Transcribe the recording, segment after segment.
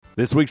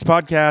This week's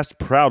podcast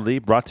proudly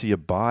brought to you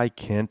by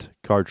Kent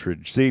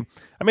Cartridge. See,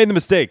 I made the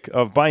mistake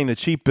of buying the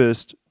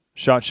cheapest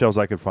shot shells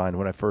I could find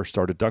when I first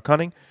started duck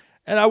hunting,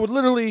 and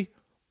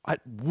I'd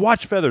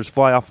watch feathers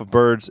fly off of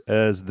birds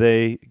as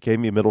they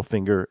gave me a middle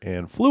finger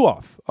and flew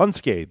off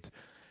unscathed.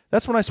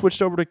 That's when I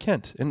switched over to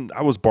Kent, and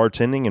I was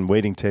bartending and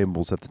waiting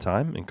tables at the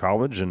time in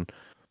college, and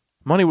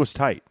money was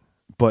tight,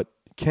 but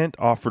Kent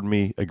offered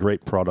me a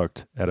great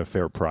product at a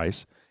fair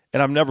price,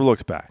 and I've never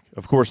looked back.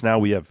 Of course, now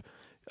we have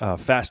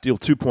Fast Steel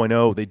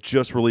 2.0. They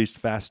just released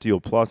Fast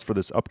Steel Plus for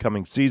this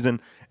upcoming season,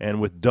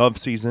 and with dove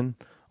season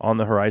on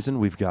the horizon,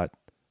 we've got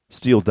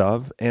Steel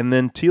Dove, and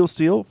then Teal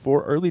Steel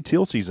for early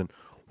teal season.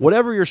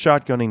 Whatever your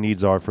shotgunning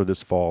needs are for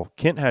this fall,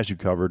 Kent has you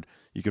covered.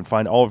 You can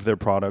find all of their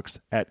products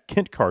at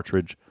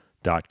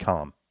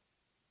kentcartridge.com.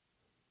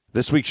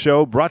 This week's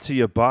show brought to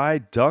you by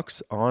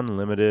Ducks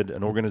Unlimited,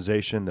 an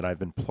organization that I've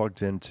been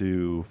plugged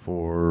into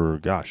for,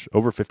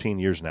 over 15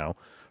 years now.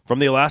 From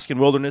the Alaskan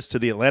wilderness to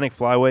the Atlantic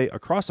flyway,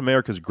 across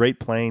America's Great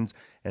Plains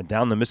and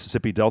down the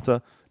Mississippi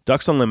Delta,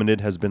 Ducks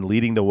Unlimited has been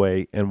leading the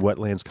way in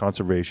wetlands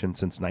conservation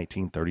since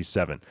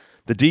 1937.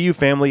 The DU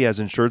family has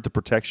ensured the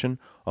protection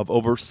of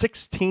over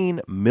 16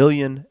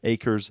 million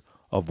acres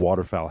of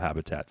waterfowl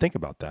habitat. Think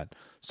about that.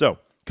 So,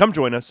 come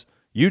join us.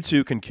 You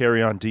too can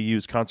carry on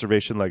DU's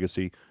conservation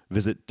legacy.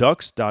 Visit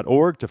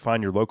ducks.org to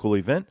find your local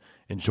event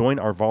and join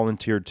our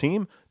volunteer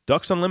team,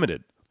 Ducks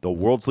Unlimited, the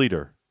world's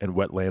leader in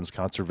wetlands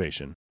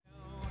conservation.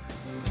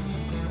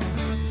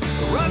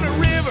 Run the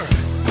river,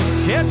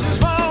 catch a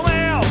small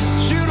owl,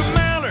 shoot a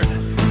mallard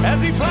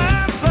as he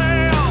flies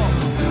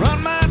south.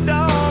 Run my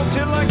dog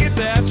till I get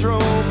that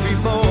trophy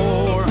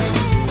for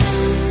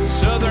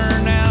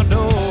Southern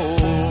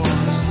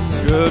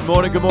Outdoors. Good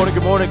morning, good morning,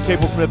 good morning.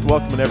 Cable Smith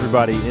welcoming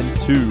everybody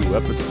into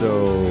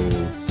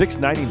episode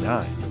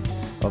 699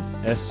 of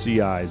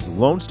SCI's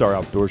Lone Star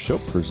Outdoor Show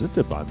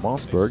presented by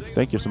Mossberg.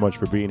 Thank you so much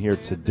for being here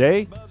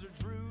today.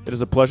 It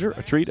is a pleasure,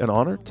 a treat, an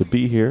honor to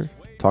be here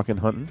talking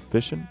hunting,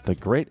 fishing, the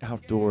great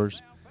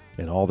outdoors,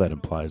 and all that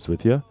implies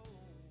with you.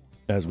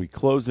 As we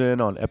close in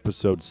on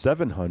episode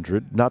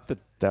 700, not that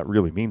that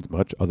really means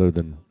much other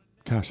than,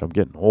 I'm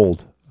getting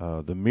old.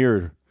 The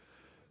mirror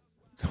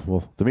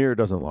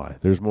doesn't lie.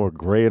 There's more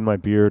gray in my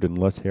beard and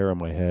less hair on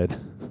my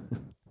head.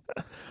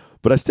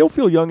 But I still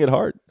feel young at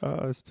heart.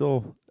 I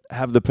still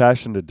have the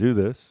passion to do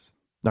this.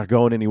 Not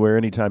going anywhere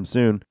anytime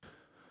soon.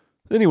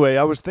 Anyway,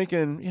 I was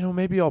thinking,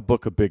 maybe I'll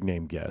book a big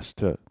name guest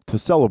to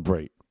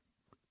celebrate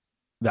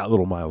that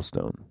little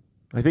milestone.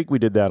 I think we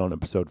did that on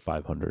episode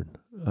 500.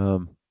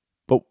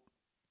 But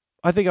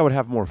I think I would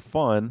have more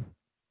fun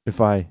if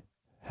I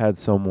had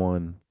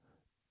someone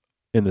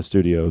in the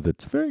studio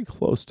that's very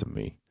close to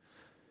me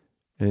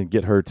and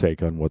get her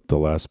take on what the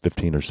last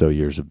 15 or so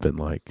years have been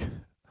like. A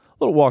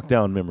little walk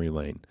down memory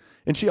lane.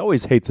 And she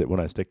always hates it when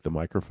I stick the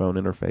microphone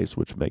in her face,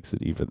 which makes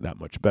it even that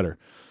much better.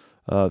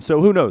 So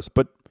who knows?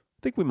 But I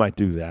think we might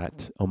do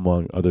that,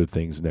 among other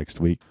things, next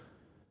week.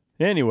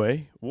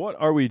 Anyway, what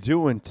are we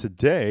doing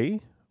today?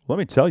 Let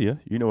me tell you,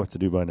 you know what to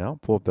do by now.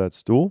 Pull up that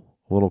stool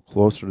a little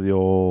closer to the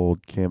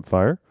old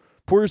campfire.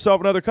 Pour yourself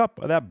another cup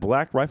of that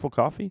Black Rifle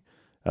coffee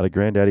out of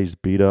Granddaddy's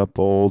beat-up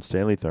old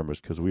Stanley thermos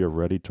because we are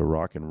ready to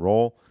rock and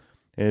roll.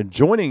 And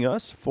joining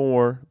us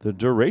for the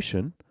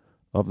duration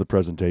of the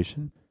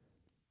presentation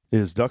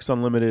is Ducks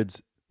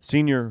Unlimited's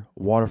senior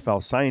waterfowl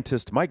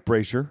scientist, Mike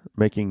Brasher,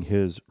 making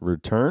his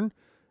return.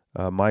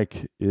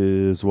 Mike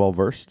is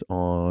well-versed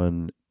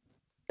on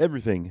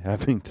everything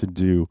having to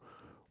do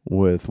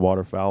with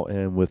waterfowl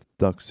and with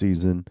duck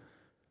season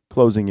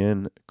closing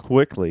in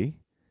quickly.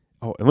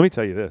 Oh, and let me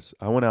tell you this.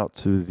 I went out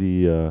to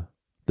the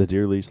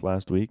deer lease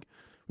last week.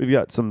 We've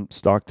got some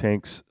stock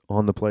tanks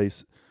on the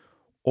place.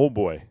 Oh,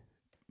 boy.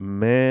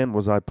 Man,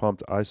 was I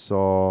pumped. I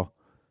saw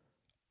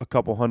a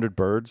couple hundred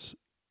birds.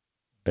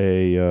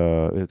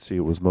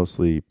 It was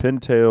mostly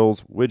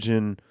pintails,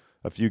 widgeon,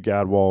 a few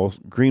gadwalls,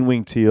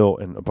 green-winged teal,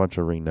 and a bunch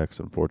of ringnecks,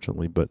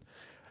 unfortunately, but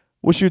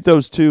we'll shoot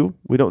those too.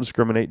 We don't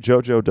discriminate.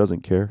 JoJo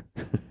doesn't care,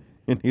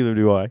 and neither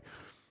do I.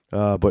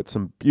 But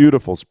some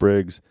beautiful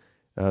sprigs.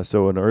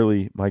 So an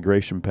early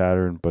migration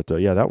pattern. But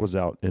that was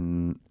out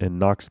in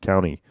Knox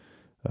County.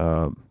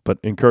 But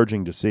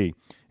encouraging to see.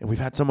 And we've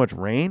had so much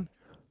rain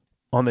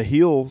on the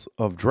heels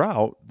of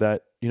drought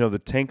that,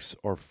 the tanks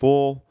are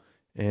full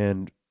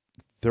and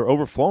they're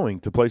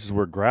overflowing to places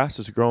where grass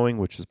is growing,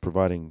 which is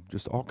providing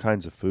just all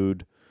kinds of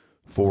food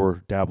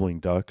for dabbling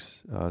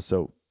ducks.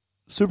 So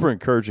super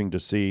encouraging to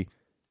see.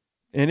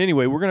 And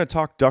anyway, we're going to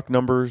talk duck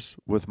numbers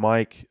with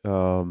Mike.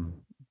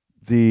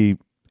 The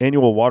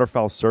Annual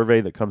Waterfowl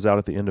Survey that comes out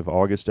at the end of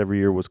August every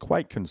year was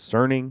quite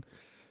concerning.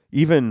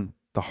 Even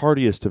the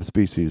hardiest of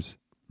species,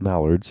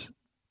 mallards,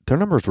 their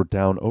numbers were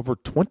down over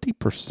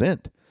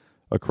 20%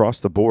 across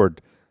the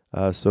board.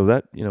 So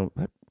that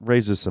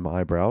raises some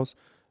eyebrows.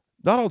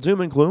 Not all doom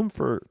and gloom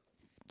for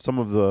some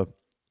of the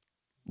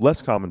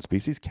less common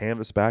species.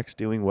 Canvasbacks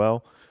doing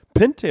well.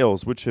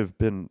 Pintails, which have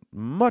been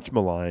much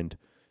maligned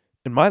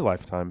in my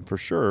lifetime for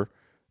sure,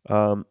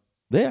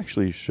 they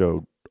actually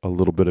showed a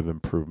little bit of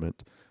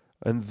improvement.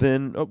 And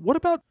then what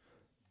about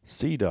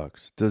sea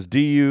ducks. Does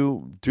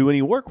DU do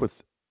any work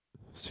with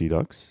sea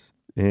ducks?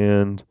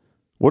 And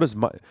what is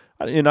Mike?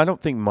 And I don't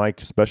think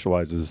Mike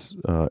specializes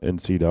in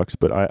sea ducks,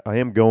 but I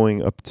am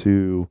going up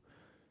to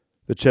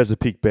the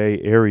Chesapeake Bay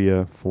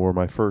area for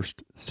my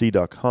first sea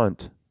duck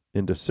hunt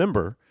in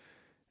December,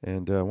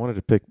 and I wanted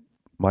to pick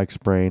Mike's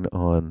brain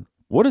on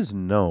what is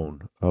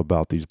known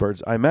about these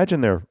birds. I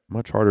imagine they're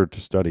much harder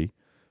to study,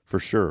 for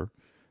sure.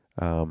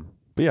 But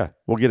yeah,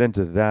 we'll get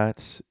into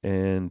that,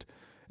 and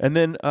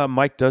then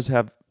Mike does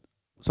have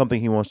something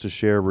he wants to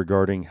share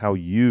regarding how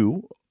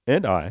you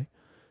and I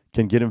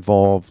can get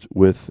involved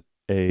with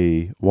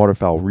a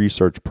waterfowl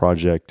research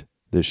project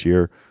this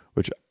year,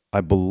 which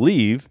I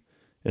believe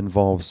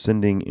involves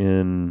sending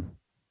in,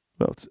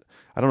 well,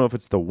 I don't know if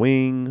it's the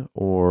wing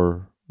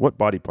or what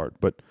body part,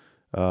 but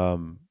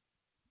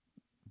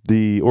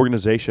the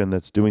organization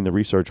that's doing the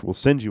research will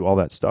send you all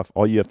that stuff.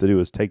 All you have to do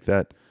is take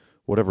that,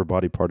 whatever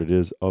body part it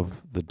is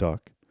of the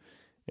duck,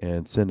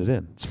 and send it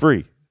in. It's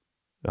free.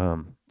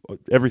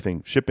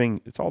 Everything,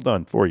 shipping, it's all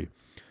done for you.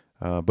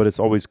 But it's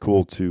always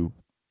cool to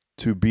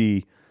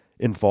be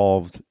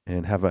involved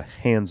and have a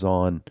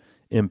hands-on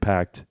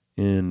impact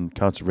in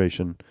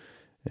conservation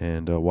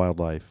and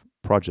wildlife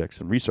projects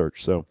and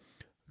research. So,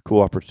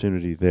 cool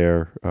opportunity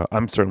there.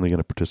 I'm certainly going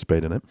to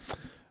participate in it.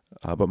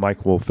 But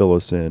Mike will fill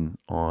us in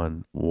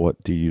on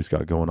what DU's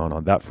got going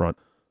on that front.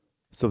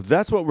 So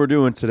that's what we're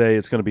doing today.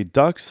 It's going to be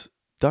ducks.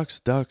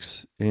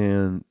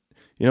 And,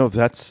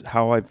 that's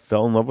how I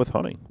fell in love with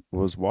hunting,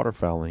 was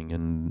waterfowling.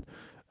 And,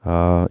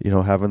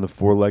 having the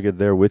four-legged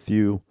there with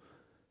you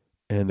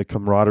and the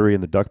camaraderie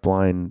and the duck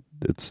blind,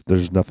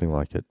 there's nothing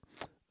like it.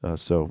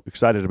 So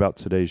excited about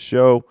today's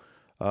show.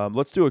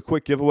 Let's do a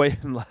quick giveaway.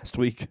 Last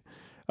week,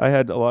 I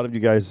had a lot of you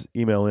guys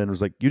email in. It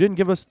was like, you didn't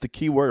give us the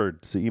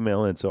keyword to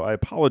email in, so I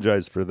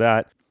apologize for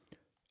that.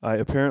 I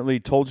apparently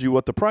told you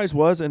what the prize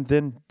was and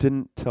then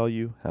didn't tell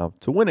you how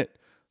to win it.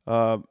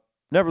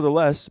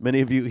 Nevertheless, many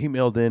of you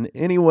emailed in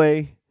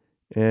anyway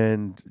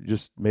and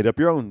just made up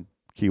your own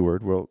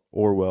keyword, well,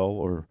 Orwell,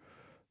 or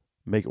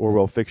make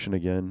Orwell fiction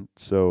again.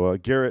 So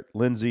Garrett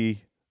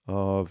Lindsay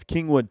of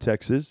Kingwood,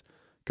 Texas,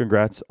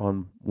 congrats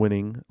on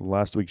winning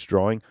last week's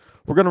drawing.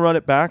 We're going to run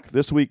it back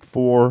this week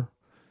for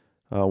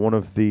one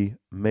of the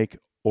Make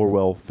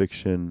Orwell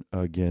Fiction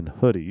Again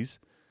hoodies.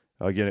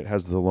 Again, it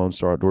has the Lone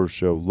Star Outdoors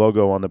Show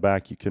logo on the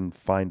back. You can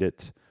find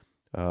it.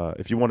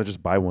 If you want to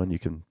just buy one, you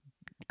can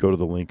go to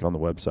the link on the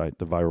website,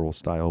 the viral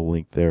style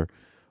link there,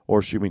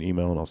 or shoot me an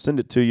email and I'll send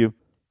it to you.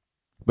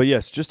 But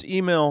yes, just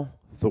email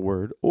the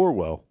word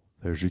Orwell.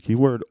 There's your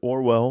keyword,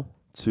 Orwell,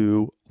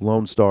 to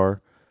Lone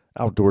Star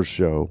Outdoors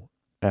Show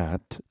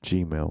at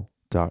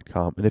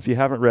gmail.com. And if you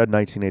haven't read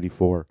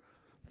 1984,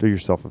 do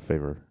yourself a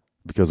favor,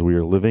 because we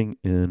are living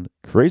in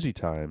crazy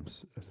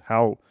times.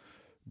 How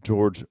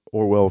George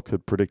Orwell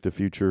could predict the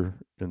future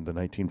in the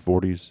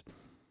 1940s,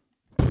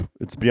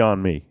 it's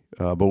beyond me.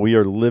 But we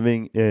are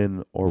living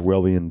in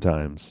Orwellian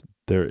times.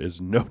 There is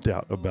no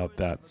doubt about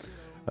that.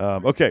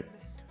 Okay,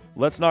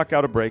 let's knock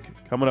out a break.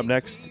 Coming up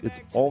next, it's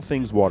All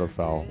Things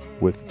Waterfowl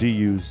with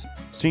DU's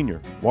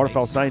senior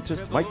waterfowl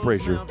scientist, Mike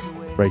Brasher,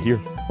 right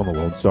here on the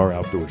Lone Star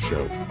Outdoors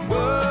Show.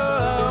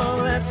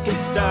 Whoa, let's get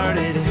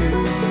started.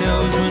 Who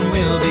knows when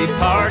we'll be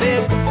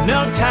parted?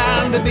 No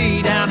time to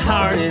be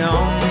downhearted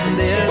on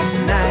this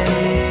night.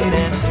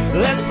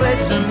 And let's play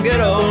some good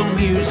old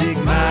music.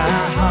 My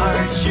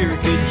heart sure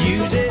could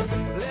use it.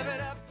 Live it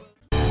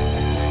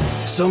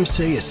up. Some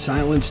say a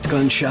silenced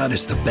gunshot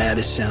is the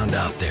baddest sound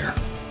out there.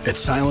 At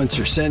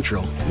Silencer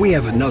Central, we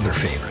have another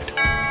favorite.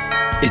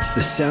 It's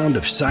the sound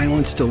of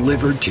silence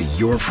delivered to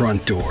your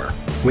front door.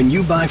 When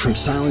you buy from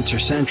Silencer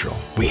Central,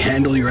 we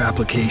handle your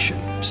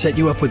application, set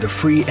you up with a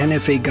free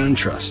NFA gun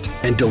trust,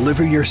 and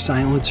deliver your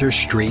silencer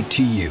straight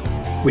to you.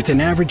 With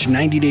an average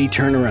 90-day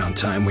turnaround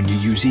time when you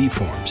use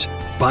eForms,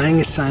 buying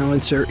a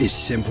silencer is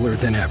simpler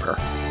than ever.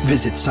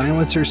 Visit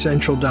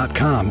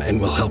silencercentral.com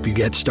and we'll help you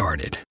get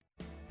started.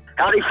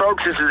 Howdy,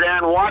 folks. This is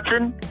Ann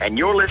Watson, and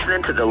you're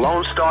listening to the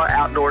Lone Star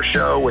Outdoor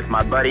Show with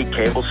my buddy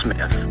Cable Smith.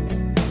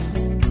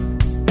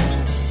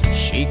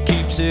 She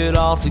keeps it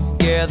all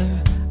together,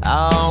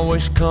 I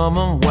always come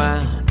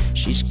unwound.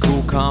 She's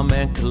cool, calm,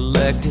 and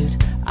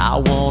collected, I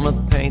wanna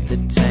paint the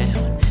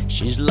town.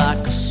 She's like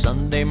a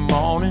Sunday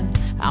morning,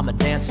 I'm a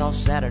dance all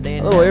Saturday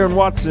night. Hello, Aaron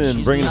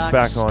Watson, bringing us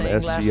back on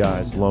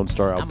SCI's Lone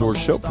Star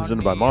Outdoors Show,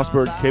 presented by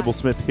Mossberg. Cable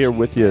Smith here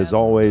with you as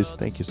always.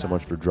 Thank you so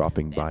much for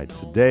dropping by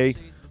today.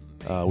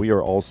 We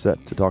are all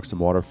set to talk some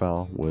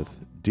waterfowl with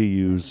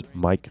DU's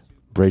Mike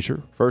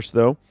Brasher. First,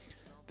 though,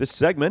 this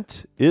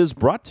segment is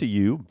brought to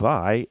you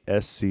by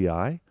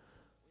SCI,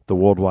 the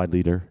worldwide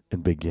leader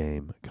in big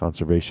game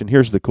conservation.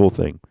 Here's the cool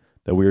thing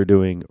that we are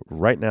doing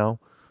right now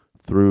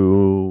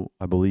through,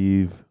 I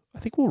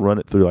think we'll run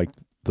it through like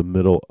the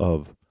middle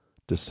of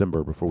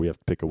December before we have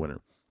to pick a winner.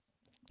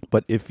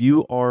 But if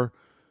you are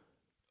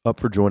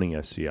up for joining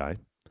SCI,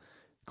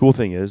 cool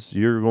thing is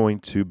you're going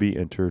to be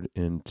entered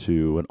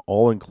into an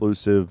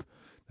all-inclusive,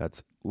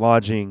 that's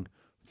lodging,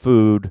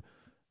 food,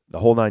 the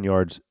whole 9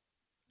 yards,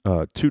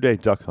 2-day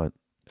duck hunt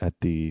at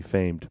the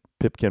famed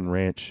Pipkin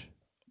Ranch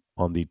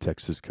on the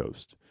Texas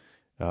coast.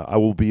 I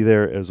will be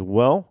there as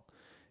well.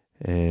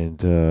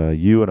 And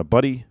you and a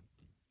buddy,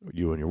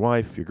 you and your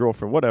wife, your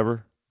girlfriend,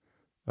 whatever,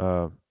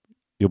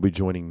 you'll be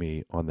joining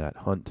me on that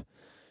hunt.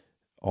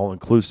 All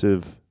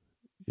inclusive,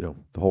 the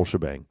whole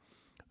shebang.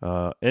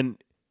 And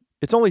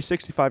it's only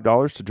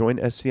 $65 to join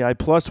SCI.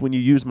 Plus, when you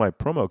use my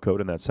promo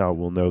code, and that's how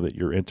we'll know that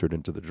you're entered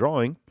into the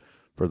drawing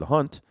for the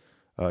hunt,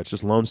 it's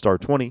just Lone Star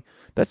 20.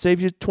 That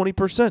saves you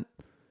 20%.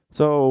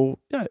 So,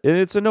 yeah,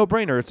 it's a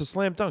no-brainer. It's a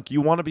slam dunk. You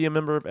want to be a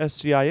member of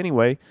SCI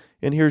anyway,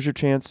 and here's your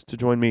chance to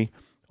join me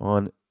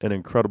on an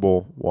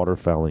incredible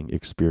waterfowling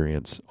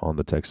experience on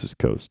the Texas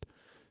coast.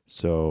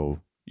 So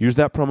use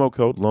that promo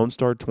code Lone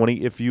Star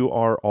 20. If you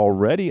are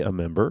already a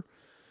member,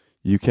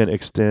 you can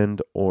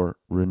extend or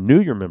renew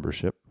your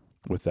membership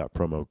with that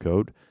promo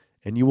code,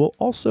 and you will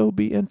also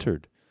be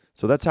entered.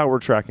 So that's how we're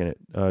tracking it.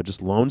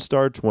 Just Lone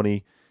Star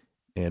 20,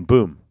 and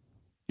boom,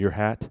 your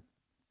hat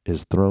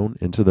is thrown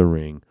into the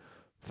ring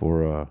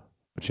for a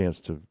chance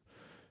to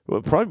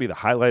probably be the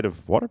highlight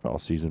of waterfowl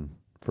season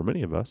for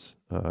many of us.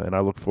 And I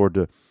look forward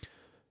to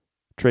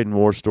trading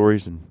war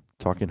stories and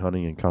talking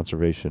hunting and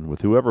conservation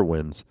with whoever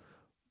wins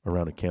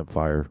around a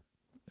campfire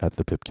at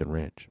the Pipkin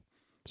Ranch.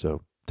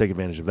 So take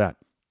advantage of that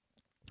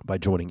by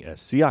joining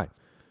SCI.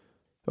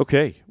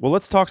 Okay, well,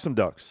 let's talk some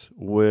ducks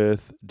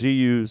with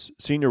DU's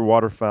senior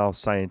waterfowl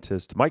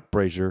scientist, Mike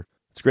Brasher.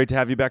 It's great to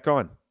have you back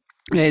on.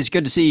 Hey, it's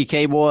good to see you,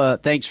 Cable.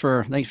 Thanks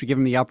for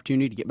giving me the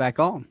opportunity to get back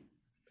on.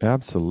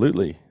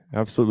 Absolutely.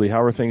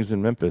 How are things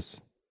in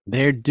Memphis?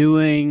 They're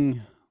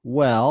doing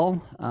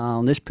well.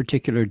 On this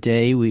particular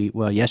day,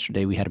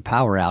 yesterday we had a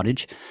power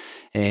outage,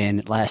 and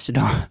it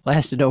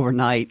lasted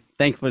overnight.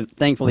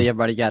 Thankfully,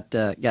 everybody got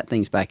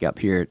things back up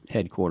here at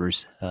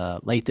headquarters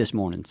late this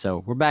morning.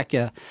 So we're back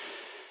in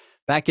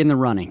the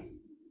running.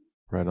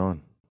 Right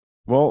on.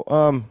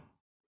 Well,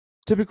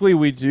 typically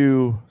we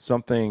do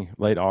something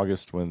late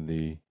August when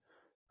the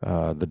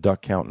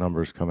duck count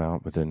numbers come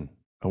out, but then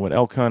I went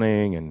elk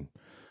hunting and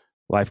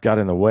life got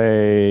in the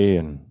way,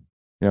 and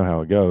you know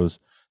how it goes.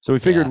 So we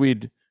figured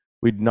we'd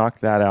knock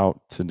that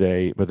out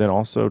today, but then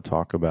also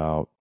talk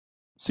about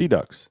sea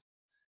ducks.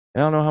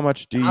 I don't know how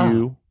much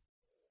DU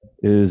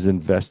is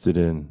invested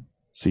in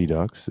sea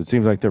ducks. It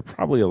seems like they're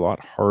probably a lot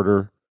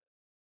harder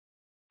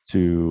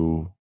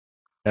to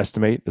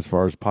estimate as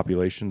far as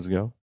populations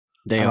go.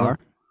 They are.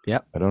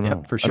 Yep. I don't know.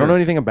 Yep, for sure. I don't know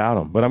anything about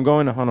them, but I'm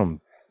going to hunt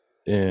them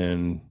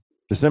in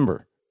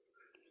December.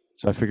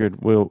 So I figured,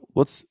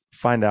 let's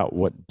find out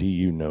what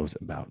DU knows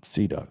about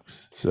sea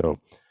ducks. So,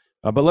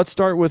 but let's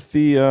start with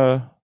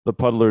the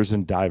puddlers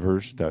and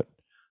divers that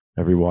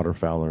every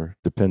waterfowler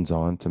depends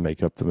on to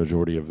make up the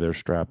majority of their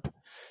strap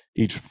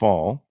each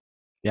fall.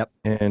 Yep.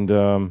 And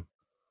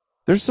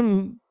there's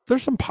some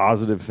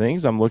positive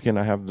things. I'm looking.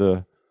 I have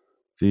the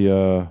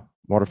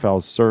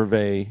Waterfowl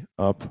Survey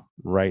up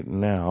right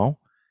now.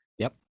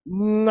 Yep.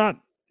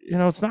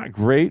 It's not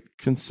great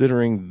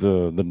considering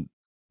the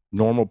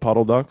normal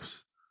puddle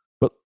ducks.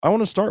 But I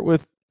want to start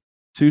with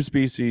two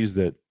species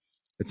that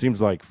it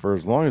seems like for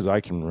as long as I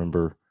can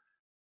remember,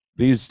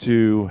 these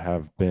two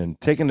have been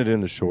taking it in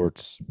the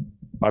shorts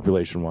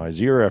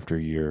population-wise year after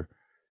year.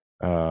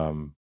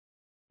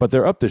 But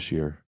they're up this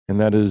year, and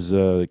that is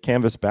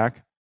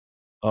canvasback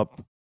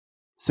up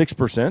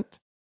 6%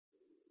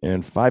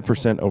 and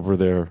 5% over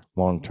their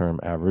long-term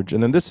average.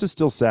 And then this is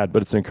still sad,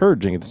 but it's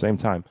encouraging at the same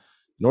time.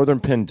 Northern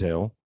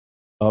pintail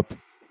up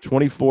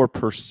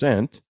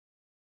 24%,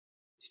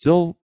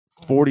 still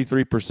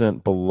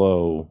 43%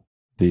 below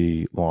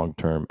the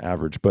long-term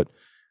average. But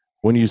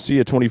when you see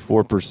a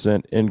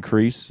 24%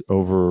 increase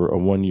over a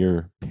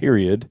 1-year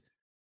period,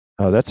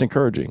 that's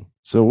encouraging.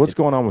 So what's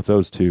going on with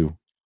those two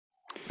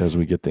as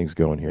we get things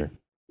going here?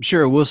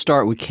 Sure. We'll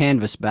start with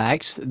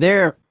canvasbacks.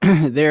 They're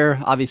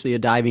obviously a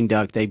diving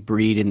duck. They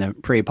breed in the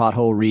prairie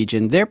pothole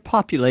region. Their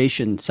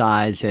population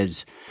size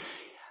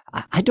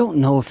I don't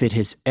know if it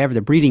has ever,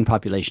 the breeding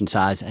population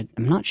size, I'm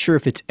not sure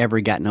if it's ever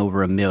gotten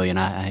over 1 million.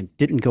 I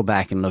didn't go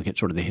back and look at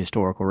sort of the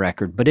historical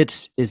record, but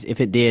if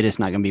it did, it's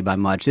not going to be by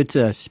much. It's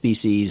a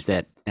species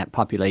that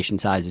population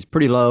size is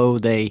pretty low.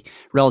 They,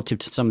 relative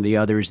to some of the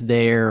others,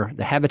 the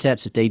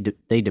habitats that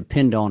they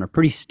depend on are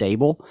pretty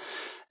stable.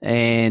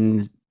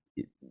 And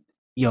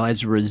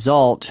as a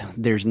result,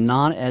 there's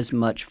not as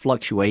much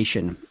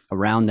fluctuation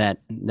around that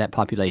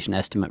population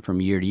estimate from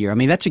year to year. I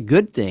mean, that's a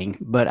good thing,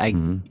 but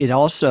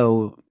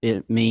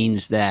it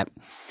means that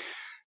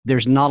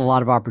there's not a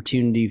lot of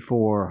opportunity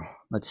for,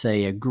 let's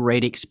say, a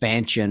great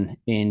expansion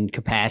in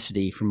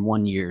capacity from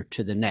 1 year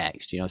to the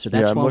next. So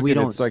that's why we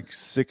don't. It's like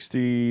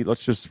 60.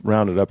 Let's just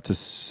round it up to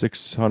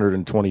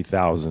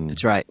 620,000.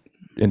 That's right.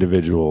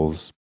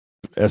 Individuals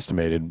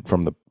estimated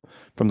from the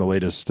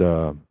latest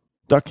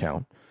duck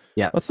count.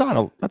 Yeah, that's not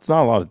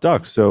a lot of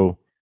ducks. So,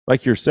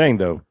 like you're saying,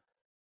 though,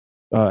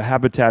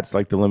 habitat's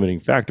like the limiting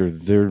factor.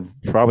 They're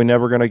probably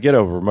never going to get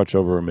much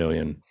over 1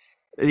 million.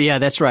 Yeah,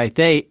 that's right.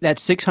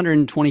 That's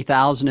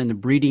 620,000 in the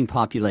breeding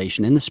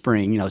population in the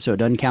spring, so it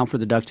doesn't count for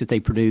the ducks that they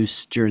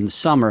produce during the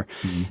summer.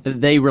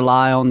 They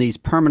rely on these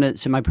permanent,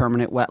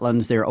 semi-permanent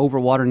wetlands. They're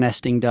overwater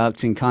nesting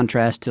ducks in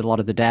contrast to a lot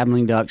of the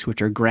dabbling ducks,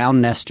 which are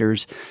ground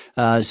nesters.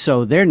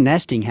 So their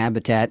nesting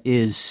habitat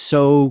is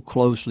so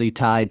closely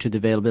tied to the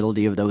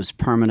availability of those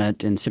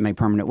permanent and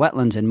semi-permanent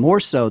wetlands, and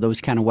more so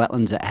those kind of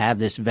wetlands that have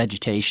this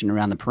vegetation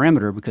around the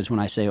perimeter, because when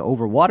I say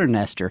overwater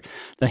nester,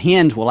 the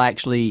hens will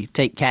actually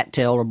take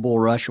cattail or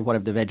bulrush or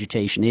whatever the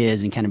vegetation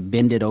is and kind of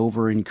bend it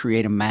over and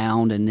create a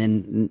mound and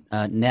then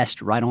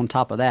nest right on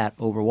top of that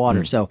over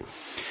water. So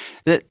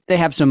they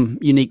have some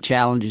unique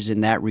challenges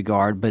in that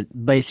regard, but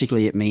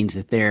basically it means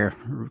that they're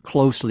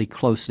closely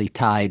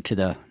tied to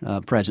the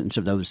presence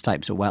of those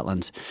types of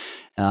wetlands.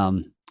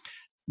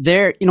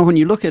 When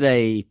you look at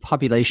a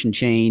population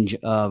change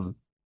of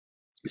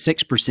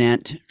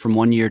 6% from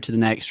one year to the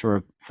next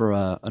for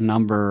a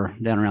number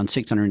down around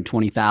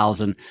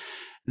 620,000,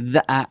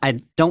 I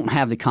don't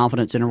have the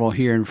confidence interval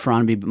here in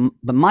front of me,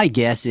 but my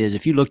guess is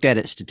if you looked at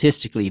it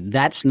statistically,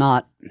 that's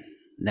not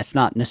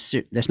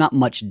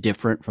much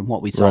different from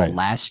what we saw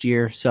last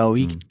year. So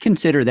you can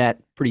consider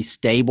that pretty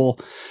stable.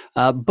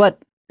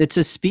 But it's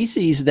a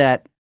species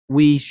that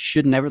we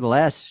should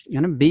nevertheless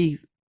be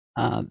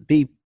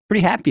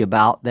pretty happy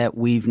about, that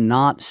we've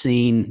not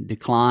seen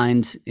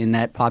declines in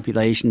that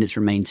population. It's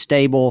remained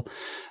stable,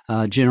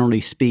 generally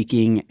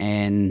speaking,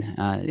 and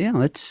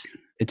it's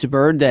a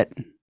bird that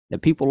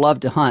people love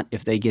to hunt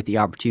if they get the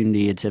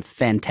opportunity. It's a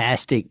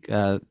fantastic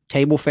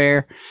table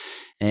fare,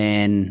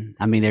 and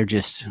I mean they're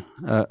just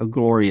a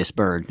glorious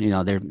bird.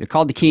 They're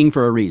called the king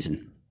for a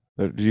reason.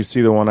 Did you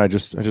see the one? I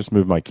just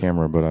moved my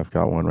camera, but I've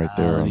got one right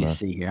there. Let me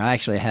see here. I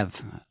actually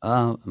have.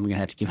 I'm gonna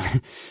have to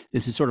give.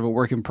 This is sort of a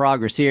work in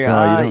progress here.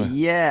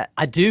 Yeah,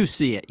 I do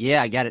see it.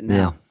 Yeah, I got it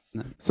now.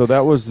 Yeah. So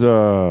that was.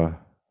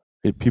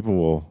 People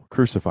will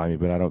crucify me,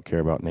 but I don't care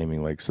about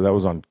naming lakes. So that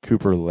was on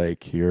Cooper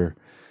Lake here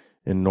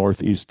in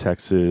Northeast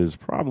Texas,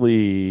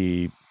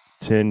 probably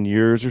 10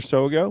 years or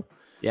so ago.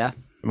 Yeah.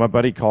 And my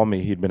buddy called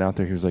me. He'd been out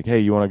there. He was like, "Hey,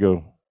 you want to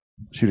go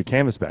shoot a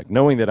canvasback?"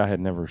 Knowing that I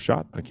had never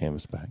shot a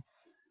canvasback,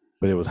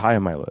 but it was high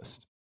on my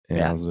list. And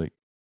I was like,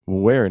 "Well,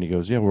 where?" And he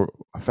goes, "Yeah,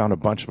 I found a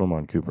bunch of them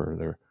on Cooper.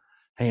 They're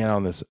hanging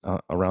on this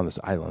around this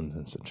island."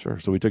 And I said, "Sure."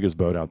 So we took his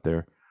boat out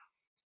there.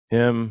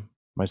 Him,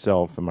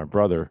 myself, and my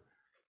brother.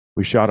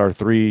 We shot our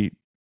 3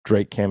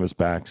 Drake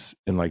canvasbacks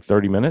in like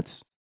 30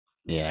 minutes.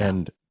 Yeah.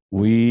 And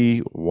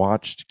we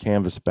watched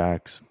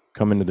canvasbacks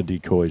come into the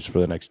decoys for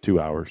the next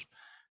 2 hours.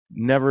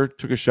 Never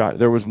took a shot.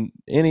 There was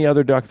any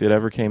other duck that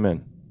ever came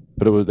in,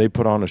 but they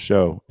put on a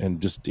show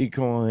and just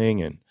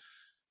decoying, and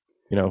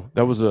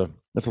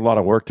that's a lot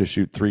of work to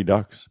shoot 3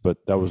 ducks, but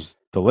that was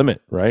the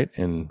limit, right?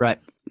 And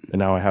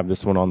now I have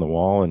this one on the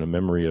wall and a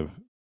memory of,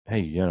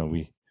 hey,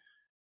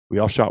 we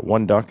all shot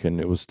 1 duck,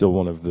 and it was still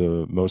one of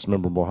the most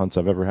memorable hunts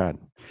I've ever had.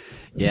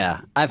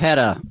 Yeah, I've had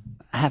a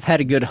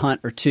good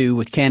hunt or 2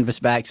 with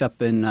canvasbacks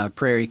up in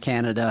Prairie,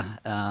 Canada,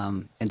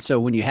 and so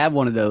when you have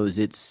one of those,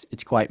 it's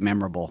quite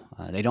memorable.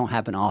 They don't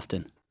happen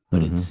often,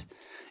 but it's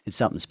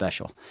something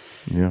special.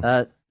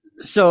 Yeah.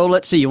 So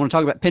let's see. You want to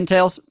talk about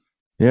pintails?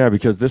 Yeah,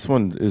 because this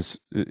one is.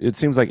 It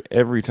seems like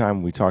every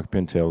time we talk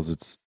pintails,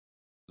 it's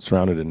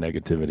surrounded in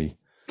negativity.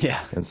 Yeah.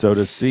 And so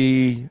to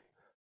see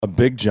a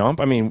big jump,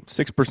 I mean,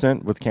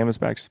 6% with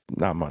canvasbacks,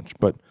 not much,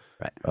 but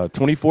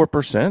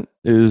 24%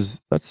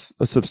 that's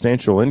a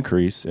substantial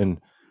increase. And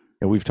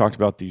we've talked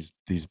about these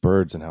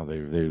birds and how they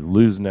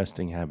lose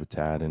nesting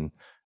habitat, and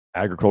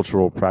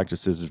agricultural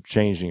practices are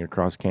changing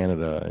across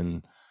Canada,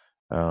 and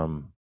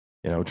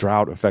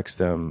drought affects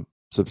them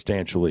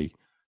substantially.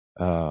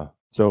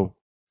 So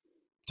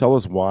tell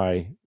us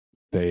why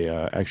they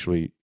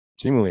actually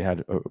seemingly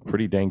had a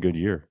pretty dang good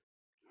year.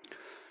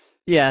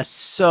 Yeah,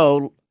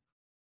 so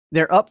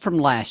they're up from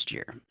last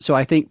year. So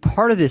I think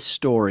part of this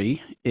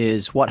story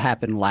is what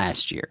happened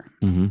last year.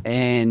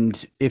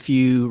 And if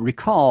you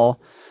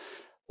recall,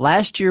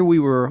 last year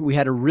we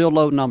had a real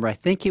low number. I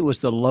think it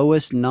was the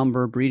lowest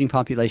number breeding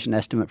population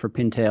estimate for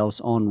pintails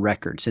on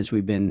record since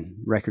we've been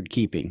record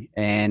keeping,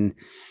 and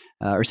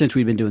or since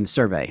we've been doing the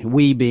survey.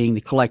 We being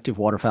the collective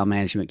waterfowl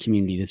management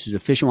community. This is a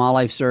Fish and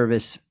Wildlife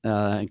Service,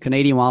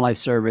 Canadian Wildlife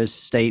Service,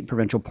 state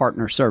provincial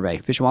partner survey.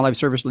 Fish and Wildlife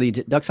Service leads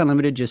it. Ducks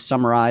Unlimited just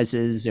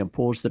summarizes,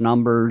 pulls the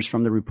numbers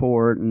from the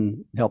report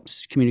and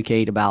helps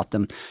communicate about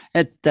them.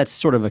 That's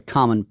sort of a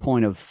common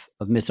point of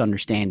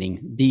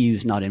misunderstanding.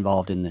 DU's not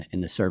involved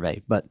in the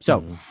survey, but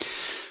so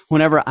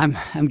whenever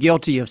I'm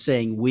guilty of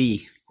saying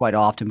we quite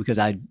often, because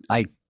I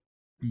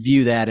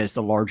view that as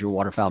the larger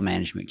waterfowl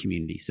management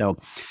community. So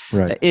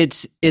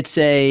last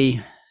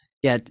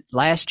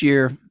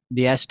year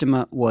the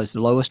estimate was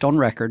the lowest on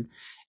record,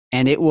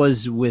 and it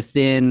was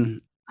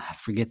within, I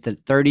forget, the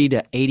 30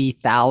 to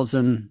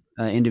 80,000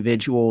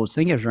 individuals.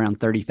 I think it was around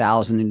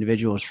 30,000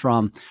 individuals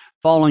from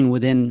falling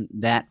within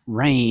that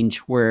range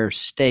where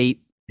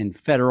state and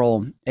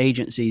federal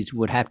agencies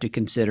would have to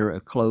consider a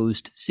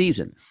closed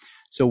season.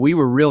 So we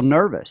were real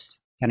nervous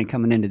kind of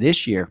coming into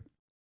this year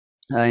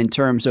in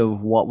terms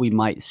of what we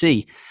might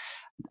see.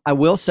 I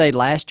will say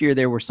last year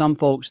there were some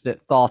folks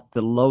that thought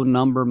the low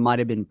number might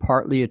have been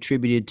partly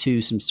attributed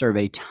to some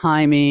survey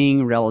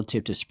timing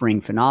relative to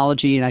spring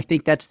phenology. And I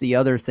think that's the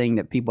other thing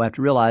that people have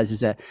to realize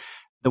is that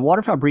the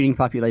waterfowl breeding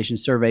population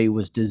survey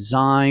was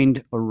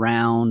designed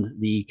around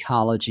the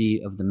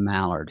ecology of the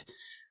mallard.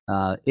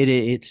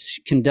 It's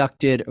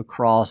conducted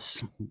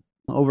across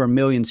over 1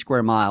 million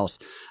square miles,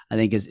 I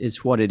think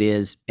is what it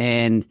is.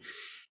 And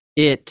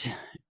it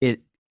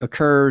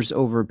occurs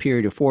over a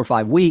period of 4 or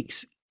 5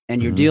 weeks.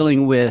 And you're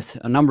dealing with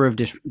a number of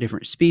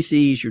different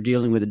species. You're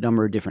dealing with a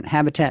number of different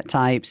habitat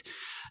types.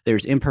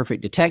 There's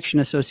imperfect detection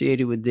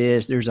associated with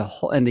this.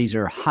 And these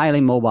are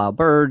highly mobile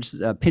birds.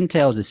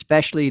 Pintails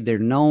especially, they're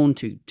known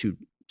to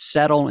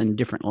settle in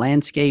different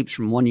landscapes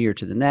from one year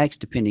to the next,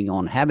 depending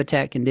on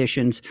habitat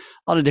conditions.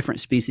 A lot of different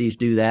species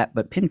do that,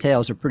 but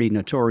pintails are pretty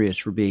notorious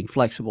for being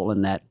flexible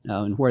in that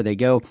and where they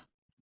go.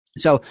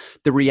 So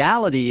the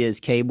reality is,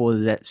 Cable,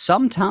 is that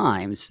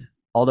sometimes,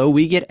 although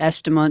we get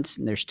estimates,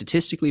 and they're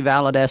statistically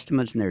valid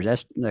estimates, and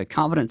there's the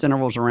confidence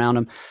intervals around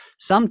them,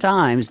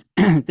 sometimes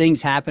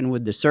things happen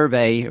with the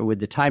survey or with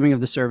the timing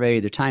of the survey,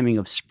 the timing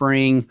of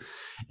spring,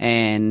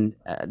 and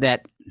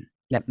that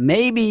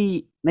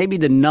maybe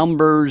the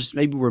numbers,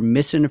 maybe we're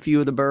missing a few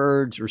of the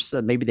birds,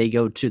 or maybe they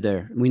go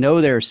to we know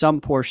there's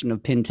some portion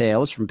of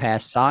pintails from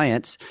past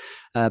science,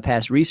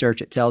 past research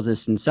that tells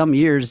us in some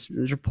years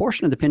there's a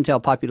portion of the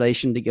pintail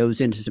population that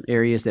goes into some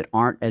areas that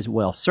aren't as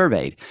well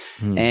surveyed.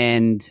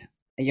 And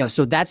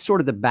so that's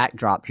sort of the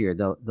backdrop here.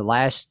 The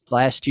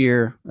last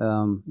year,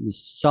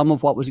 some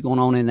of what was going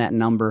on in that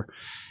number,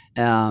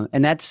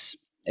 and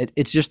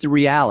it's just the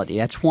reality.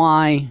 That's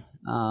why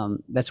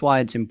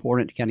it's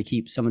important to kind of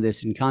keep some of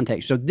this in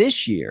context. So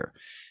this year,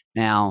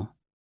 now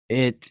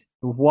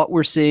what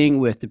we're seeing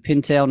with the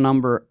pintail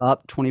number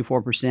up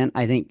 24%,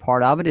 I think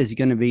part of it is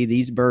going to be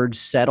these birds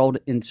settled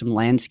in some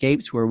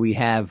landscapes where we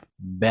have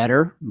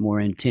better, more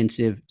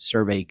intensive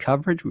survey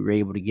coverage. We were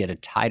able to get a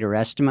tighter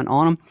estimate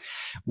on them.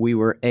 We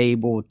were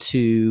able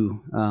to,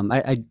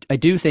 I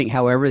do think,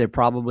 however, there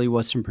probably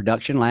was some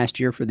production last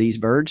year for these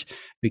birds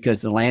because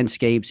the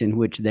landscapes in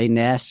which they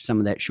nest, some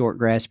of that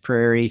shortgrass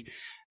prairie,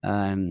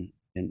 and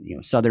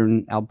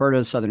southern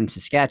Alberta, southern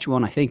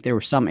Saskatchewan, I think there were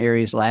some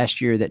areas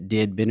last year that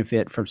did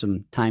benefit from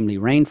some timely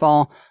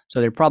rainfall. So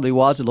there probably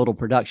was a little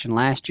production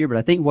last year, but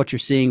I think what you're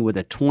seeing with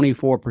a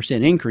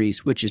 24%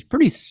 increase, which is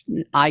pretty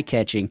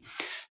eye-catching,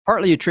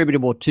 partly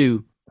attributable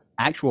to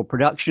actual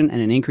production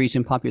and an increase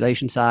in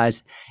population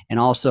size, and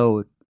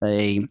also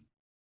a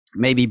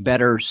maybe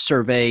better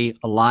survey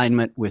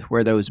alignment with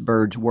where those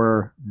birds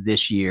were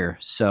this year.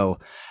 So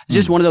it's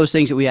just one of those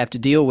things that we have to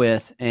deal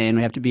with and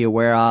we have to be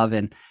aware of.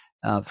 And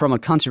from a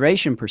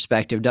conservation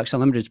perspective, Ducks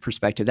Unlimited's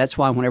perspective, that's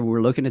why whenever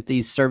we're looking at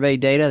these survey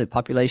data, the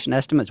population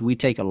estimates, we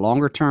take a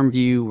longer term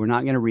view. We're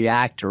not going to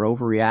react or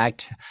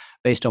overreact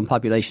based on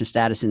population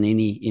status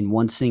in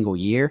one single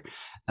year.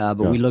 But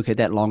we look at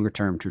that longer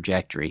term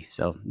trajectory.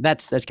 So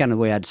that's kind of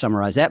the way I'd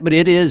summarize that. But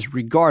it is,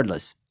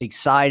 regardless,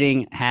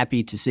 exciting,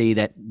 happy to see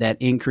that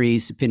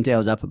increase.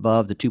 Pintails up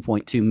above the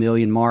 2.2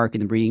 million mark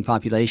in the breeding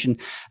population.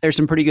 There's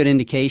some pretty good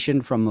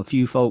indication from a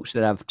few folks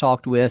that I've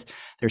talked with.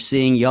 They're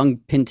seeing young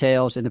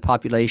pintails in the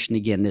population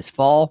again this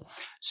fall.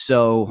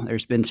 So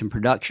there's been some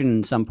production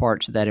in some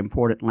parts of that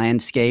important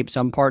landscape.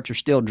 Some parts are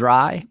still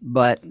dry,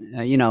 but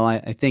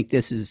I think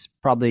this is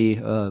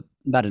probably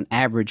about an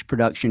average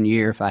production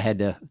year if I had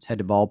to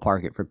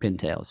ballpark it for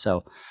pintails.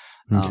 So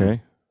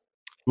okay.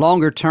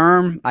 Longer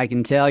term, I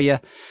can tell you, I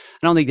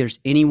don't think there's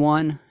any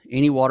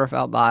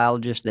waterfowl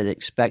biologist that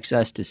expects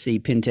us to see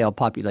pintail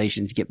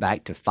populations get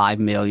back to 5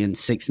 million,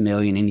 6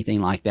 million,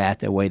 anything like that,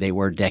 the way they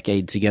were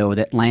decades ago.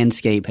 That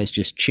landscape has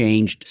just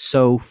changed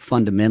so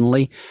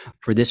fundamentally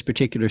for this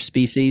particular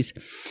species.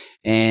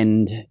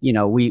 And,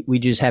 we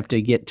just have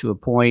to get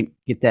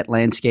that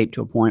landscape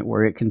to a point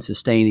where it can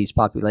sustain these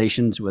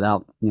populations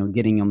without,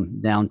 getting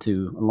them down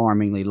to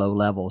alarmingly low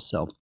levels.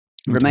 So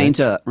it remains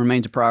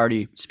a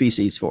priority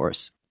species for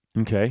us.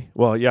 Okay.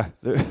 Well, yeah,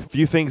 a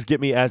few things get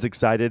me as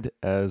excited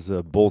as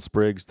bull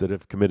sprigs that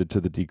have committed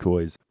to the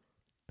decoys.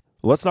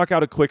 Let's knock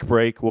out a quick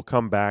break. We'll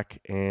come back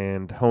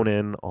and hone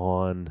in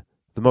on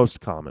the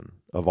most common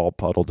of all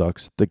puddle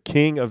ducks, the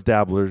king of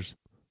dabblers.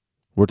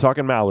 We're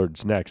talking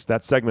mallards next.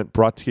 That segment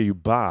brought to you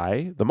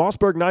by the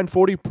Mossberg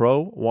 940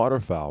 Pro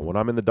Waterfowl. When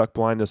I'm in the duck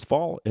blind this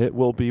fall, it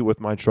will be with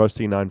my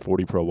trusty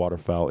 940 Pro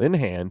Waterfowl in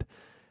hand.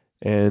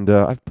 And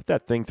I've put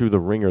that thing through the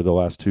ringer the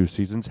last 2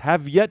 seasons.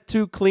 Have yet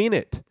to clean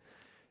it.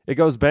 It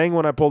goes bang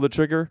when I pull the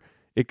trigger.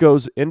 It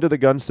goes into the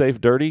gun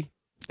safe dirty.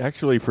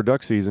 Actually, for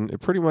duck season,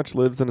 it pretty much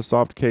lives in a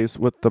soft case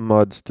with the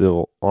mud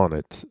still on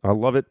it. I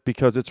love it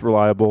because it's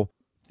reliable.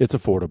 It's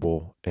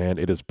affordable, and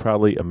it is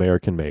proudly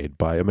American-made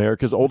by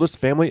America's oldest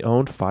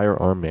family-owned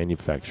firearm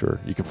manufacturer.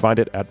 You can find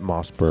it at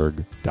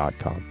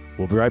mossberg.com.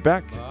 We'll be right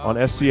back on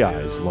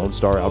SCI's Lone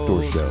Star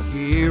Outdoor Show.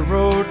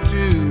 Hero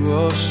to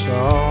us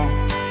all.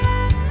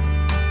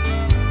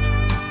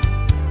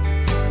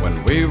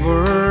 When we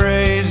were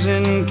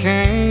raising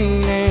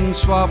cane and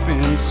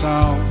swapping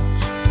songs.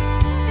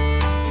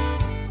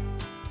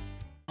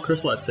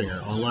 Chris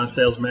Letzinger, online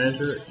sales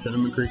manager at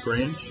Cinnamon Creek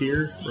Ranch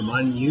here,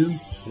 reminding you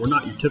we're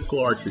not your typical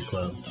archery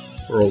club.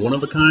 We're a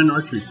one-of-a-kind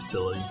archery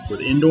facility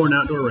with indoor and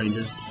outdoor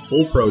ranges,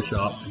 full pro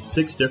shop, and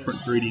 6 different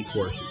 3D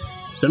courses.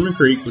 Cinnamon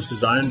Creek was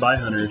designed by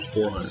hunters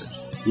for hunters.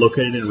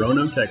 Located in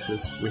Roanoke,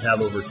 Texas, we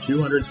have over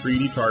 200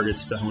 3D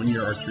targets to hone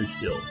your archery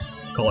skills.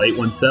 Call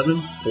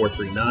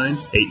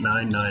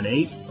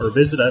 817-439-8998 or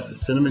visit us at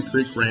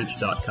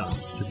cinnamoncreekranch.com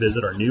to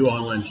visit our new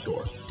online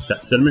store.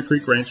 That's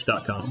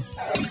cinnamoncreekranch.com.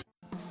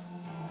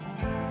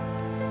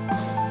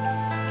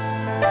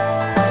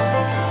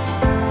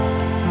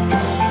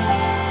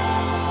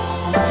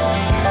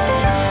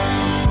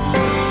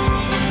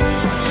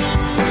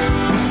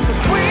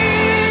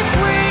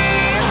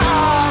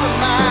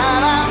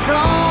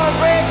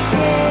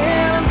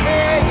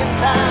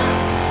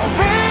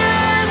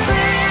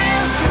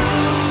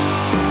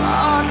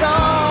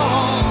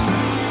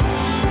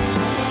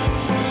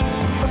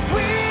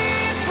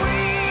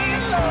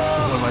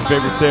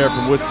 Favorites there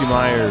from Whiskey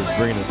Myers,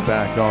 bringing us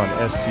back on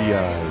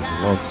SCI's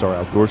Lone Star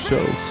Outdoor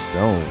Show.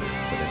 Stone.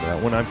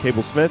 That one. I'm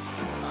Cable Smith.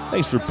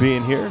 Thanks for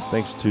being here.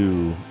 Thanks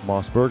to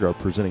Mossberg, our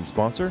presenting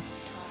sponsor.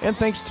 And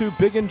thanks to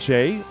Big and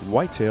J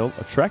Whitetail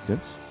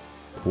Attractants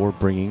for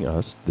bringing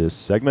us this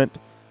segment.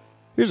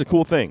 Here's a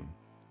cool thing.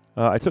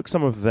 I took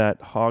some of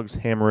that Hogs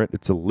Hammer It.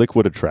 It's a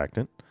liquid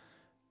attractant.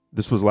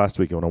 This was last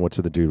weekend when I went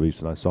to the deer lease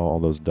and I saw all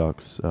those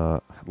ducks.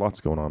 Had lots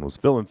going on. Was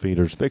filling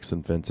feeders,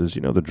 fixing fences.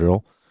 You know the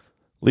drill.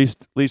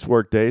 Least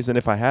work days, and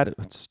if I had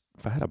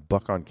a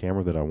buck on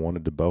camera that I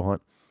wanted to bow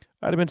hunt,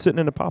 I'd have been sitting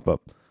in a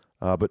pop-up.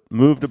 But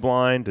moved a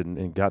blind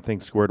and got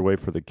things squared away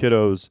for the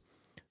kiddos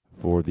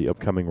for the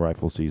upcoming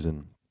rifle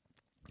season.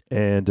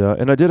 And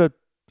I did a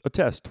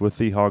test with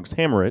the Hogs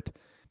Hammer It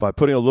by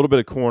putting a little bit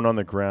of corn on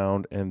the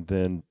ground and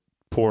then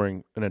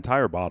pouring an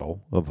entire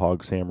bottle of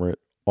Hogs Hammer It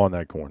on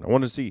that corn. I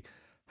wanted to see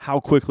how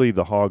quickly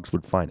the hogs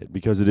would find it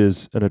because it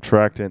is an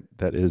attractant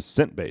that is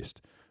scent-based.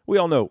 We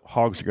all know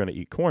hogs are going to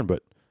eat corn,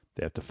 but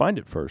they have to find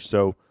it first.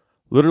 So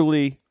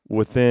literally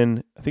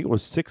within, I think it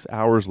was 6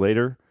 hours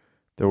later,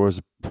 there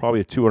was probably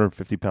a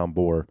 250-pound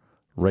boar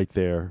right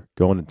there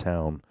going to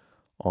town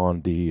on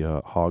the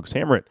Hogs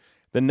Hammer It.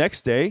 The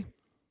next day,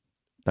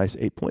 nice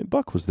 8-point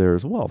buck was there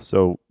as well.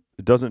 So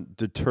it doesn't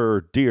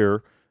deter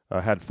deer.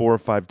 Had 4 or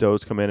 5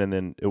 does come in, and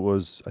then it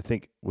was, I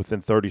think,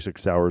 within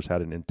 36 hours,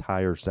 had an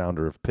entire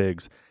sounder of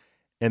pigs.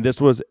 And this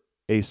was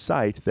a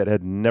site that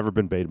had never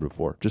been baited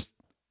before. Just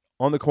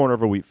on the corner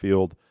of a wheat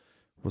field.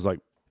 Was like,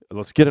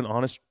 let's get an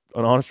honest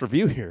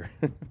review here.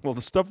 Well,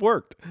 the stuff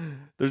worked.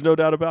 There's no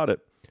doubt about it.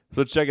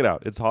 So check it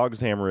out. It's Hogs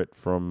Hammer It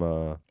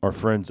from our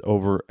friends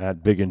over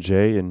at Big and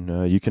J,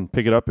 and you can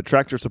pick it up at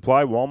Tractor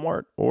Supply,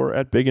 Walmart, or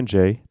at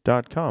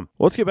bigandj.com.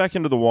 Well, let's get back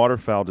into the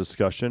waterfowl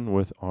discussion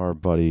with our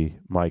buddy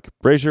Mike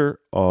Brasher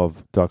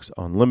of Ducks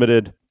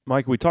Unlimited.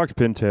 Mike, we talked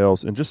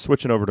pintails, and just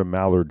switching over to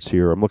mallards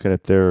here, I'm looking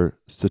at their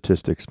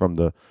statistics from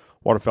the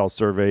Waterfowl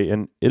Survey,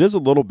 and it is a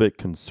little bit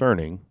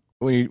concerning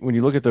when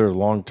you look at their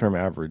long-term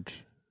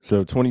average.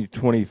 So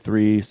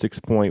 2023,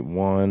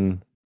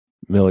 6.1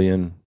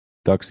 million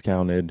ducks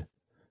counted,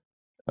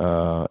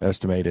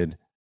 estimated.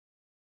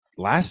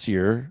 Last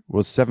year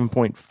was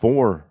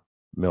 7.4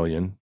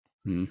 million.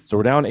 So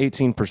we're down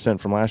 18%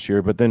 from last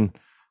year, but then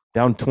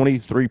down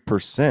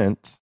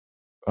 23%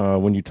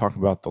 when you talk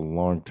about the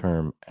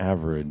long-term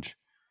average.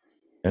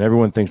 And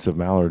everyone thinks of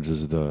mallards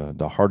as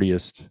the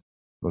hardiest,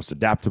 most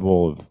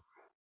adaptable of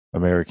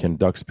American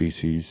duck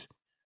species.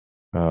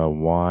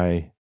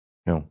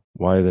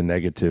 Why the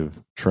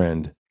negative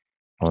trend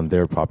on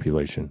their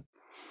population?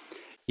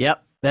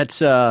 Yep,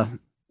 that's a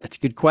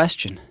good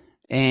question.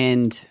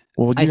 And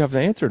well, you have the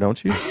answer,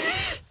 don't you?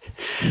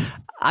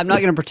 I'm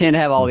not going to pretend to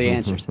have all the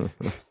answers.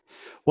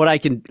 What I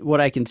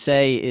can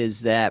say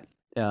is that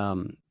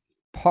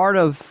part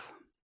of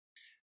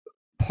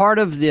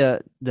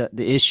the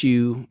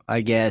issue,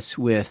 I guess,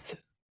 with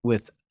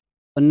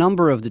a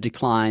number of the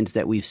declines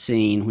that we've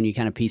seen when you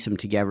kind of piece them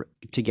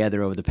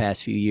together over the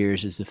past few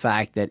years is the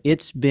fact that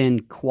it's been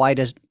quite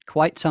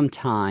some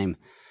time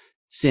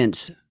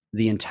since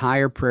the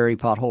entire prairie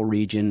pothole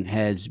region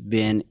has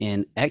been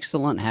in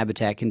excellent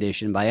habitat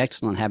condition. By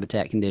excellent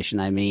habitat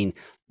condition, I mean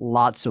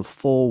lots of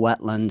full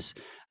wetlands,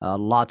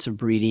 lots of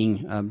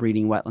breeding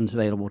wetlands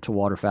available to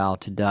waterfowl,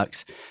 to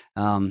ducks.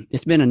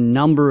 It's been a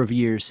number of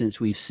years since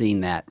we've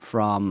seen that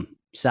from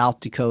South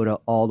Dakota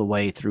all the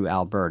way through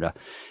Alberta.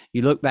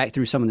 You look back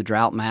through some of the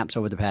drought maps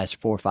over the past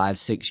 4, 5,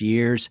 6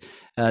 years.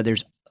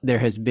 There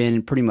has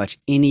been pretty much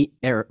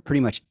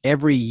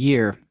every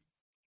year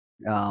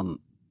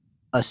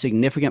a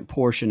significant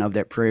portion of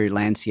that prairie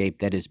landscape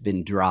that has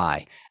been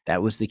dry.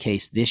 That was the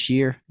case this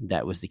year.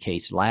 That was the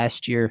case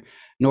last year.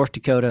 North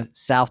Dakota,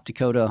 South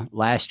Dakota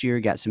last year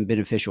got some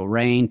beneficial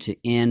rain to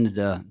end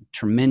the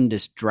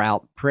tremendous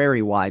drought,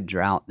 prairie-wide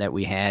drought that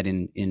we had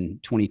in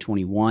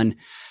 2021.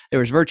 There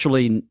was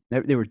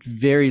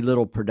very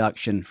little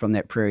production from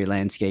that prairie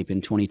landscape in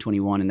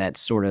 2021, and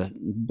that's sort of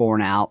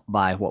borne out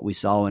by what we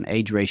saw in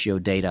age ratio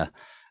data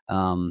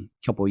a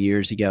couple of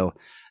years ago.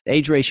 The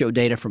age ratio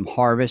data from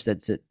harvest,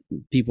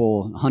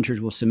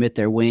 hunters will submit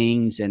their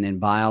wings, and then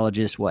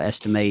biologists will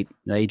estimate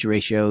the age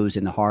ratios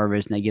in the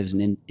harvest, and that gives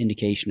an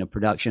indication of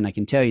production. I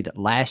can tell you that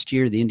last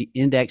year, the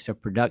index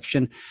of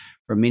production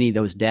for many of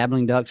those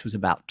dabbling ducks was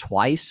about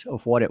twice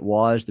of what it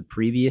was the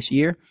previous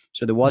year.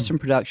 So there was some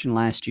production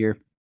last year,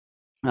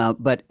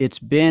 but it's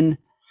been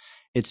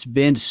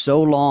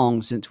so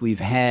long since we've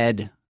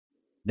had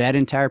that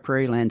entire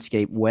prairie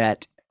landscape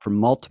wet for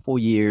multiple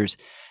years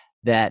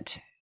that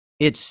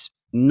it's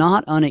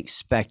not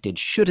unexpected,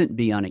 shouldn't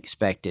be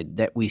unexpected,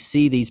 that we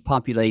see these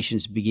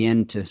populations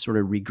begin to sort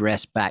of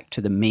regress back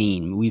to the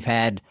mean.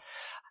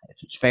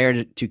 It's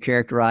fair to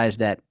characterize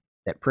that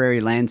prairie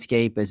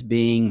landscape as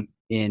being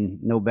in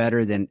no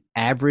better than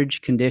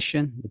average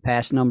condition the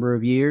past number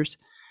of years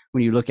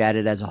when you look at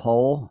it as a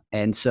whole.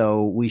 And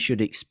so we should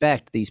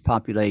expect these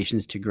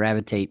populations to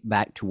gravitate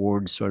back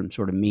towards sort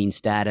of mean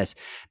status.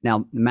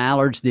 Now,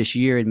 mallards this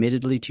year,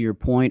 admittedly, to your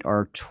point,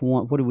 are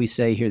what do we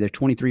say here? They're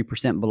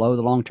 23% below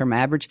the long-term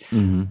average.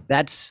 Mm-hmm.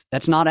 That's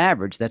not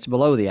average. That's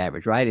below the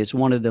average, right? It's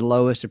one of the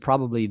lowest, or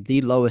probably the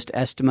lowest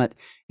estimate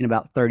in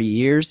about 30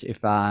 years,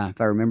 if I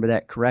remember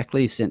that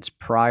correctly, since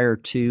prior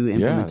to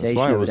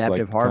implementation of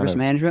adaptive harvest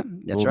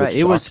management. That's right.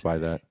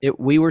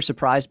 We were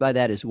surprised by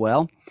that as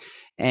well.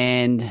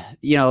 And,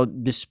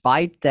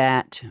 despite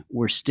that,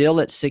 we're still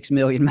at 6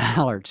 million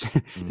mallards.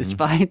 Mm-hmm.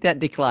 Despite that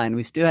decline,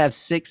 we still have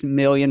 6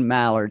 million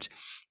mallards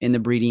in the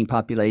breeding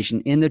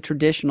population in the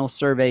traditional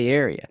survey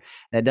area.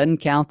 That doesn't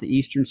count the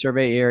eastern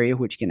survey area,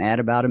 which can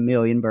add about 1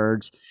 million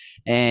birds.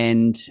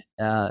 And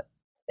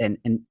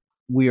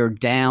we are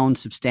down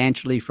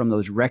substantially from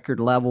those record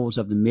levels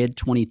of the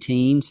mid-20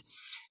 teens.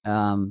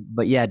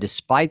 But yeah,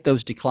 despite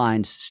those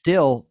declines,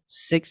 still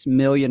 6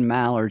 million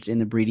mallards in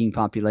the breeding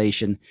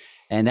population.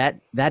 And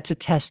that's a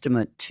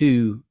testament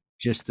to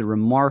just the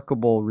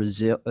remarkable,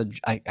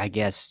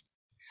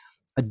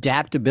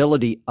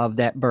 adaptability of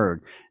that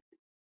bird.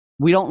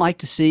 We don't like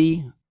to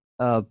see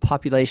a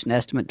population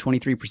estimate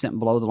 23%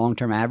 below the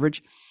long-term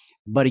average.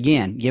 But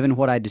again, given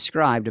what I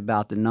described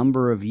about the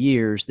number of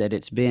years that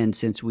it's been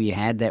since we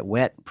had that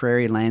wet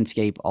prairie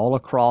landscape all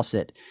across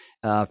it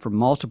for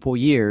multiple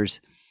years,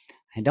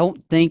 I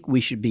don't think we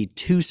should be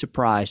too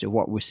surprised at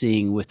what we're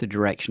seeing with the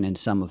direction in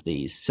some of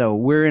these. So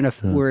we're at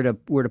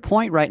a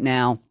point right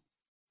now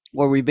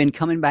where we've been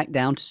coming back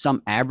down to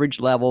some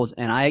average levels,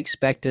 and I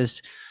expect us,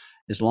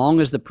 as long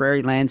as the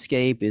prairie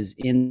landscape is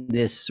in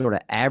this sort of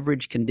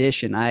average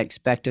condition, I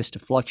expect us to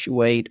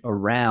fluctuate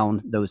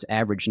around those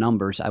average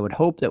numbers. I would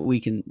hope that we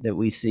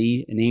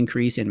see an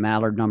increase in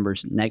mallard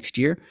numbers next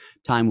year.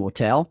 Time will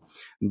tell,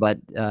 but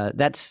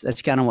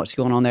that's kind of what's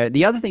going on there.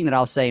 The other thing that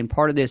I'll say, and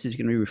part of this is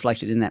going to be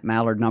reflected in that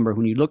mallard number,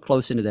 when you look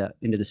close into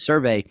the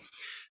survey,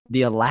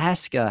 the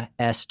Alaska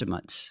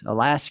estimates, and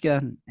I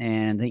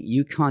think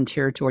Yukon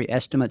Territory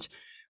estimates,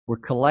 were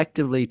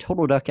collectively,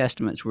 total duck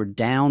estimates were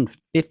down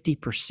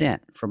 50%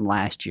 from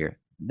last year.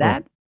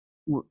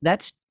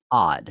 That's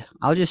odd.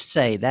 I'll just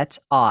say that's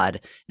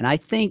odd. And I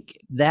think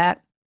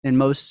that, and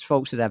most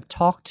folks that I've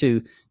talked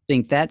to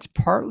think that's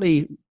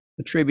partly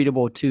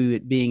attributable to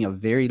it being a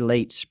very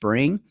late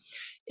spring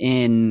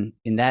in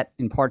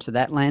parts of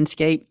that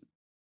landscape.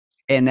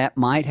 And that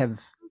might have,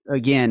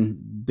 again,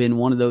 been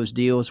one of those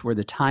deals where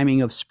the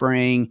timing of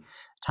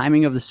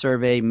the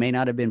survey may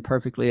not have been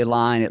perfectly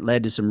aligned. It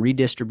led to some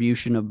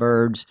redistribution of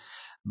birds,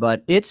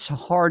 but it's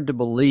hard to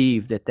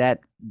believe that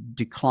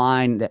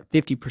decline, that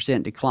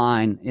 50%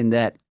 decline in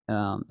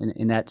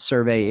that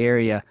survey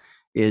area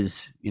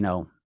is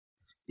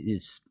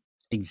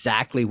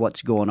exactly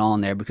what's going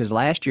on there, because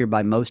last year,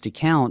 by most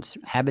accounts,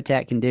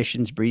 habitat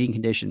conditions, breeding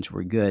conditions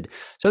were good.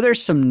 So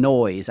there's some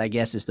noise, I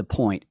guess, is the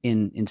point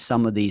in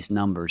some of these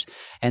numbers.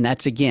 And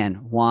that's, again,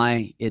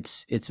 why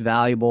it's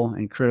valuable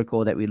and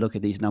critical that we look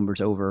at these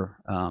numbers over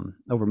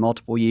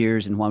multiple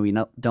years, and why we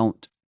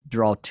don't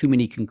draw too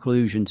many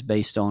conclusions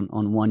based on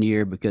 1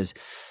 year, because,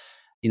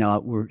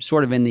 we're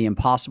sort of in the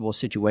impossible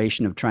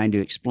situation of trying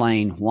to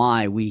explain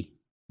why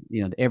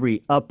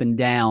every up and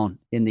down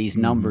in these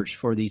numbers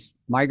for these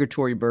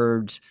migratory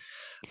birds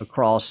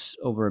across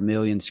over 1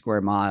 million square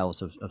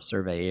miles of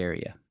survey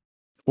area.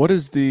 What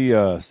is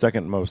the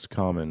second most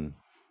common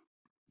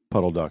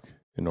puddle duck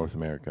in North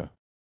America?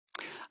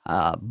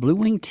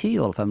 Blue-winged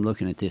teal, if I'm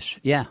looking at this.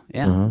 Yeah,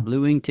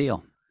 blue-winged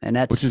teal. And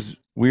that's, which is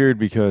weird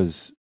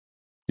because,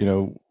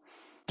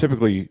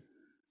 typically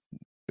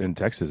in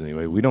Texas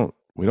anyway, we don't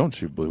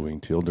shoot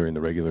blue-winged teal during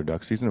the regular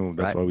duck season.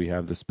 That's why we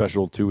have the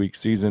special 2-week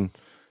season.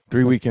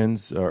 3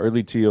 weekends,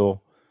 early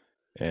teal,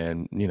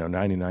 and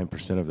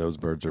 99% of those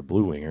birds are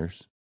blue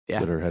wingers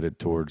that are headed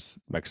towards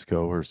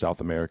Mexico or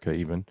South America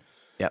even.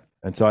 Yep.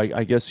 And so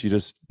I guess you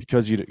just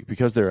because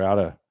they're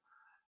out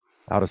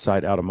of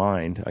sight, out of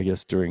mind. I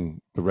guess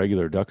during the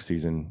regular duck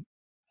season,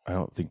 I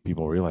don't think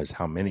people realize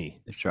how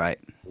many. That's right.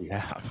 We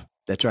have.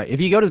 That's right. If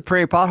you go to the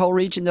prairie pothole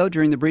region, though,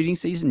 during the breeding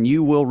season,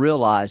 you will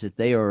realize that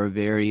they are a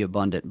very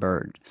abundant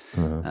bird.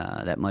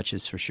 That much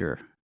is for sure.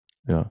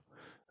 Yeah.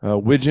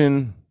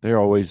 Widgeon, they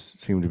always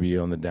seem to be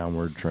on the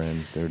downward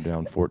trend. They're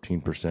down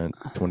 14%,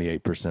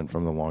 28%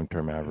 from the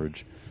long-term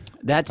average.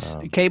 That's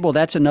Cable.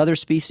 That's another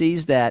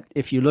species that,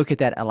 if you look at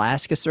that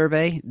Alaska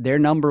survey, their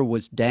number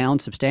was down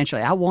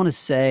substantially. I want to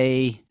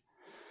say,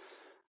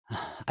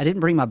 I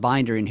didn't bring my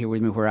binder in here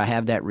with me where I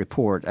have that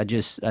report. I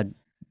just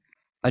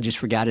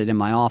forgot it in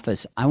my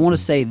office. I want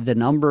to say the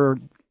number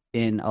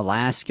in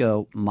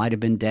Alaska might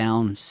have been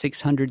down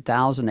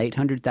 600,000,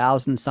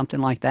 800,000, something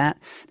like that.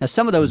 Now,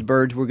 some of those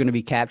birds were going to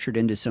be captured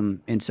into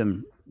some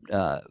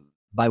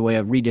by way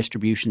of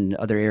redistribution in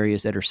other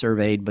areas that are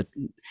surveyed, but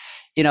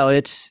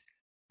it's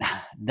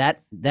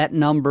that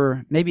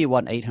number. Maybe it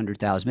wasn't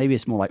 800,000. Maybe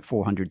it's more like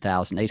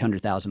 400,000.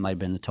 800,000 might have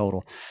been the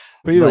total.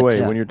 But either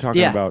way, when you're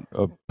talking about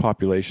a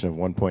population of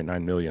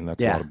 1.9 million,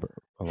 that's a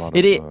lot.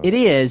 It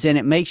is, and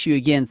it makes you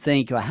again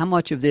think how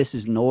much of this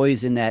is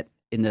noise in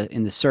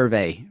the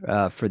survey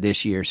for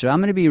this year. So I'm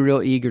going to be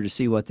real eager to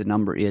see what the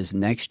number is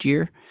next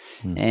year,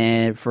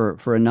 and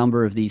for a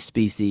number of these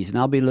species, and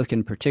I'll be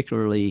looking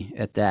particularly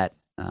at that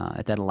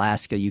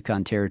Alaska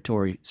Yukon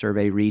Territory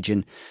survey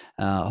region.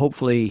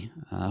 Hopefully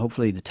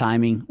the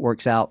timing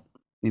works out.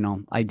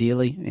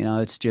 Ideally,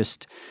 it's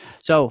just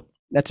so.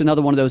 That's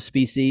another one of those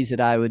species that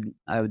I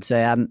would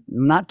say I'm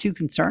not too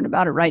concerned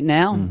about it right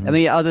now. Mm-hmm. I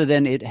mean, other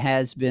than it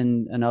has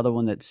been another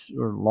one that's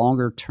a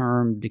longer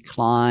term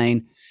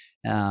decline.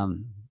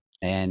 And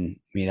I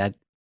mean, I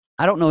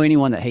don't know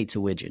anyone that hates a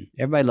widgeon.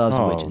 Everybody loves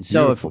a widgeon.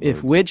 So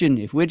if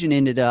widgeon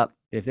ended up,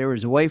 if there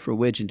was a way for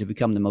widgeon to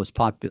become the most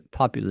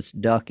populous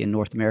duck in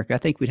North America, I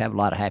think we'd have a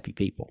lot of happy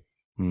people.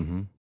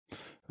 Mm-hmm.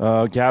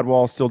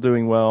 Gadwall still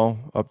doing well,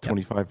 up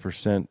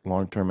 25%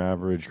 long-term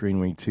average.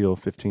 Green-winged teal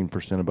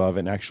 15% above,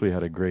 and actually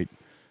had a great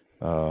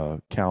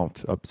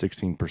count, up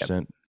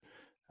 16%.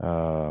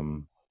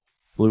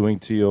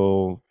 Blue-winged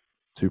teal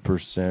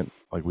 2%.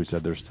 Like we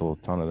said, there's still a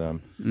ton of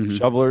them. Mm-hmm.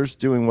 Shovelers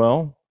doing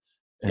well,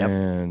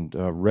 and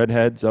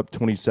redheads up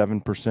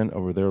 27%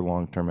 over their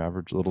long-term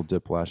average. A little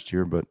dip last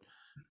year, but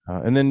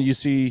and then you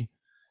see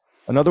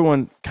another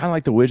one, kind of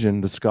like the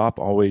widgeon. The scaup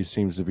always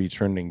seems to be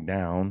trending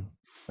down.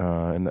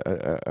 And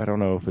I don't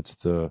know if it's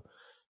the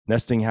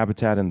nesting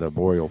habitat in the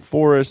boreal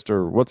forest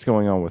or what's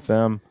going on with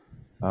them,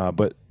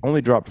 but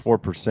only dropped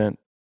 4%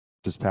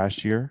 this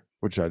past year,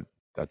 which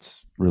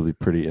that's really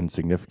pretty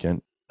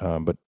insignificant,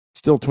 but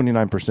still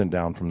 29%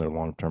 down from their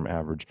long-term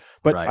average.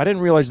 But I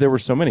didn't realize there were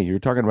so many. You're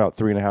talking about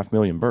 3.5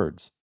 million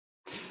birds.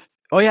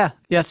 Oh, yeah.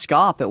 Yeah,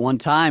 scaup at one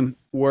time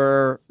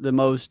were the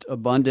most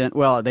abundant.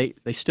 Well, they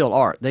still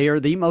are. They are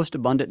the most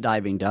abundant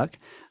diving duck.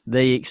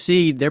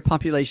 Their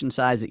population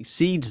size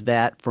exceeds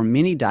that for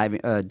many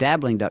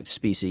dabbling duck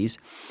species.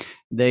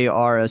 They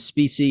are a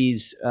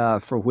species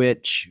for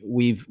which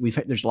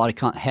there's a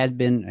lot of had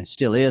been and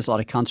still is a lot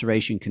of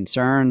conservation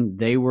concern.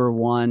 They were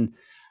one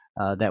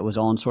that was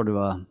on sort of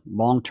a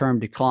long-term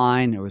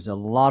decline. There was a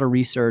lot of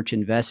research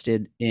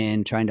invested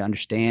in trying to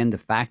understand the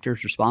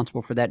factors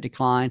responsible for that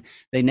decline.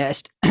 They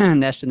nest in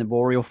the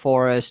boreal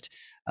forest,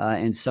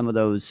 in some of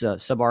those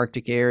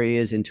subarctic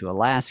areas into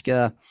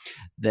Alaska.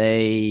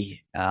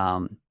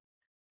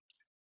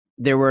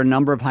 There were a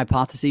number of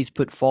hypotheses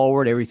put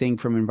forward, everything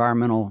from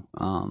environmental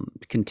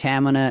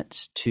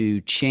contaminants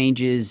to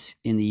changes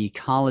in the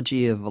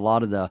ecology of a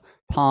lot of the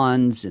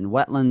ponds and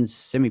wetlands,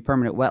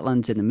 semi-permanent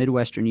wetlands in the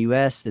Midwestern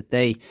U.S. that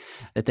they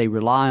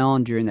rely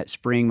on during that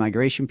spring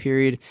migration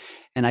period.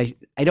 And I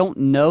don't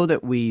know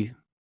that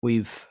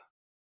we've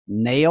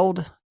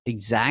nailed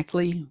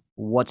exactly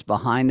what's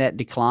behind that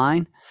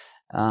decline.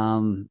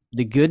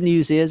 The good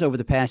news is over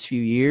the past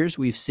few years,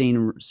 we've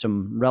seen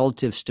some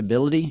relative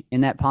stability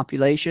in that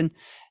population.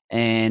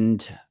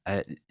 And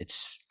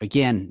it's,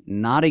 again,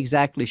 not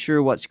exactly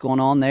sure what's going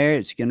on there.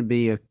 It's going to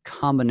be a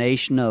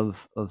combination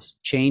of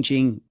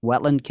changing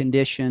wetland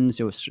conditions.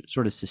 There was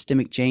sort of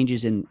systemic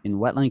changes in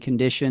wetland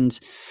conditions.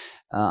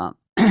 I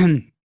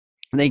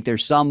think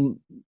there's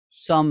some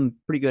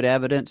pretty good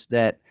evidence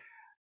that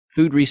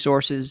food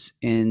resources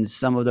in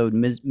some of those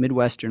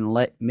Midwestern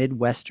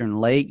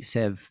lakes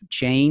have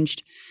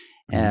changed,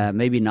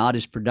 maybe not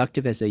as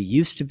productive as they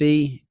used to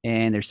be.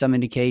 And there's some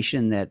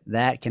indication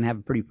that can have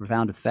a pretty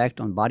profound effect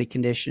on body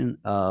condition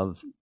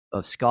of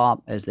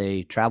scaup as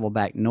they travel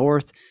back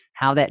north.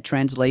 How that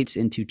translates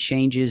into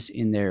changes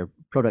in their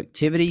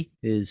productivity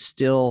is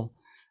still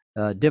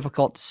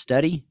difficult to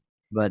study,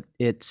 but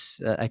it's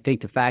I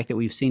think the fact that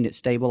we've seen it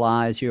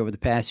stabilize here over the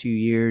past few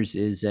years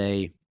is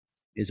a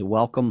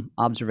welcome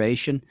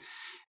observation.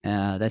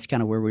 That's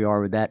kind of where we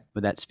are with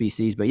that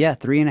species. But yeah,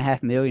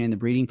 3.5 million in the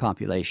breeding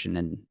population,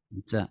 and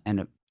it's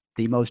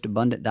the most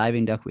abundant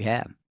diving duck we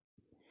have.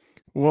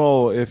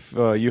 Well, if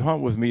you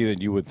hunt with me,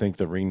 then you would think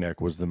the ringneck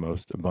was the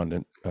most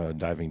abundant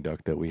diving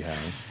duck that we have.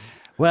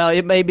 Well,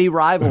 it may be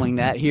rivaling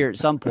that here at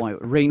some point.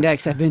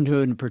 Ringnecks have been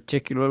doing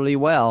particularly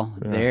well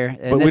there.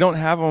 But we don't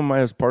have them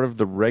as part of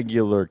the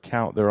regular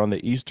count. They're on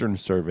the Eastern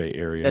Survey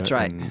area. That's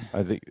right. And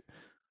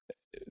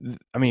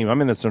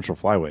I'm in the Central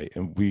Flyway,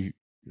 and we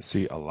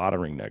see a lot of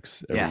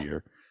ringnecks every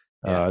year.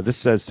 This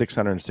says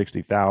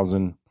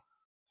 660,000.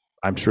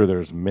 I'm sure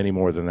there's many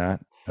more than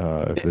that.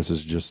 If this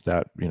is just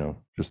that,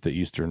 just the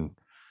eastern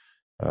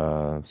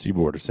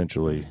seaboard,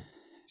 essentially.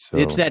 So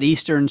it's that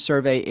eastern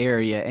survey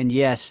area, and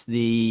yes,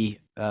 there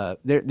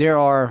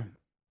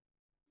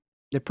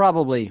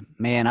probably,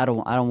 man, I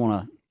don't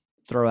want to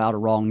throw out a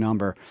wrong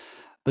number,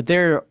 but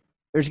there's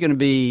going to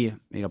be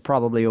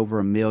probably over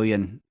 1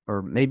 million,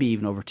 or maybe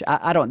even over two.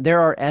 I don't. There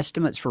are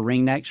estimates for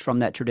ringnecks from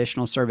that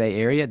traditional survey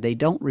area. They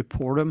don't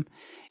report them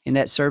in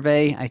that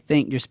survey. I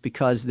think just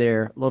because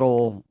they're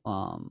little,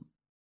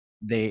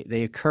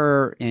 they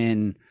occur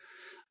in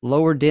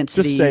lower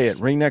densities. Just say it.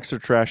 Ringnecks are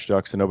trash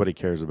ducks, and nobody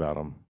cares about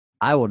them.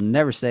 I will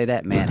never say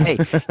that, man. Hey,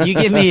 you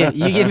give me a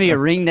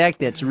ringneck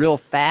that's real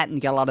fat and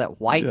got a lot of that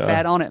white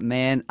fat on it,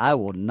 man. I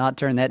will not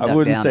turn that duck down. I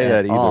wouldn't say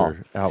that all.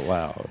 either out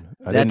loud.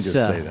 I didn't just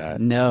say that.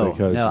 No,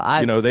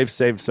 because they've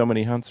saved so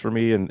many hunts for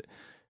me, and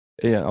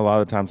a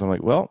lot of times I'm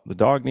like, well, the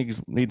dog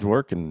needs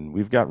work, and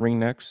we've got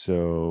ringnecks,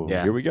 so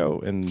here we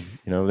go. And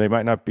they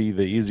might not be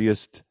the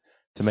easiest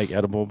to make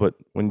edible, but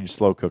when you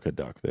slow cook a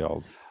duck, they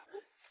all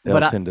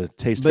tend to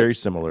taste very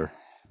similar.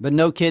 But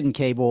no kidding,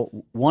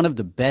 Cable. One of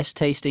the best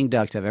tasting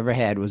ducks I've ever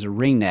had was a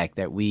ringneck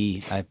that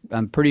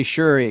I'm pretty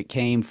sure it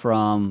came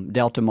from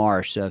Delta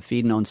Marsh,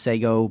 feeding on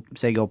sago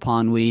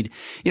pondweed.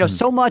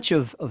 So much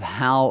of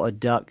how a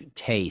duck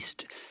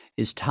tastes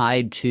is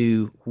tied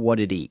to what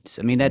it eats.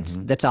 I mean,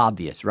 that's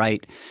obvious,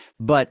 right?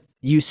 But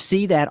you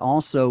see that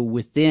also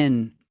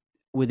within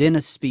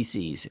a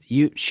species.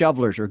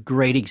 Shovelers are a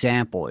great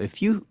example. If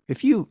you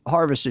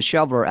harvest a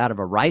shoveler out of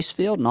a rice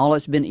field and all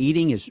it's been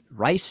eating is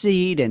rice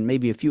seed and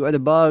maybe a few other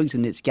bugs,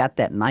 and it's got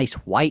that nice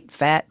white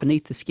fat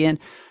beneath the skin,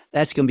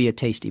 that's going to be a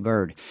tasty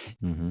bird.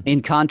 Mm-hmm.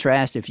 In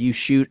contrast, if you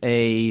shoot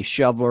a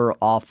shoveler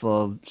off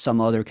of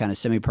some other kind of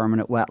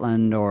semi-permanent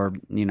wetland or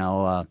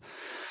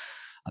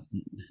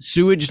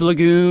sewage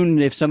lagoon,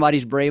 if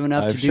somebody's brave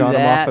enough to do shot that,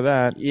 them off of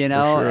that,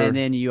 sure. And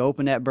then you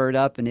open that bird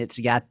up and it's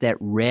got that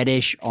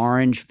reddish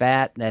orange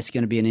fat, that's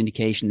going to be an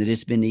indication that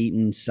it's been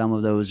eating some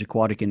of those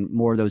aquatic and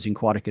more of those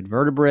aquatic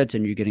invertebrates,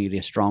 and you're going to get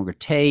a stronger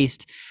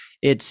taste.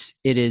 It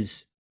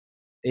is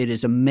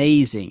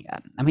amazing.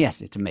 I mean,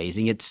 yes, it's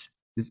amazing. It's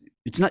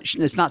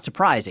not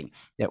surprising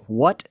that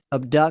what a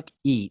duck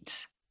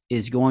eats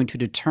is going to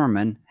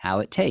determine how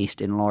it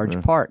tastes in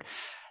large part.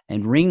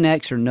 And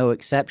ringnecks are no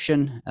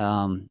exception.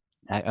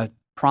 I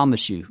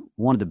promise you,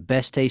 one of the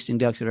best tasting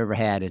ducks I've ever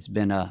had has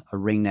been a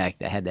ringneck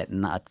that had that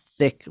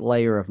thick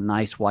layer of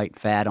nice white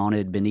fat on it.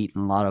 Had been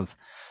eating a lot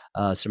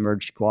of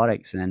submerged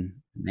aquatics, and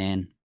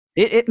man,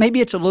 it maybe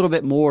it's a little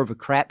bit more of a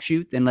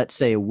crapshoot than, let's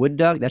say, a wood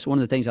duck. That's one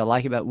of the things I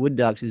like about wood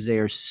ducks is they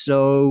are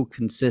so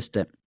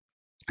consistent.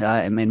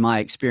 In my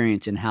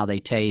experience, in how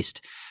they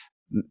taste.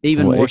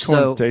 Even more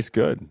so, taste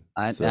good.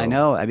 I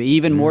know. I mean,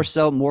 even more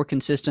so, more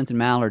consistent than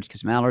mallards,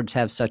 because mallards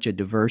have such a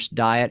diverse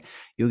diet.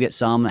 You'll get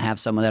some that have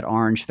some of that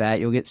orange fat.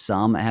 You'll get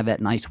some that have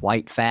that nice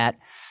white fat.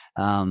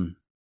 I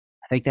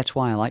think that's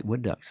why I like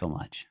wood duck so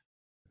much.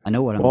 I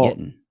know what I'm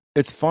getting.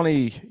 It's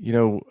funny,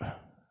 you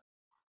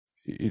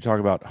talk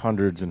about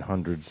hundreds and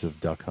hundreds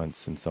of duck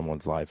hunts in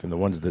someone's life, and the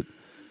ones that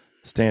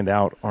stand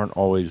out aren't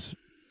always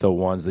the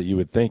ones that you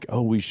would think,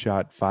 oh, we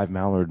shot 5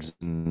 mallards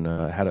and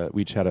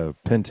we each had a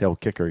pintail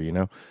kicker,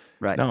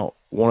 Right. Now,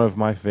 one of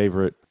my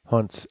favorite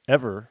hunts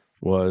ever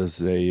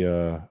was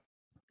a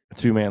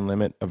 2-man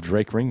limit of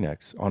Drake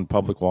ringnecks on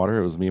public water.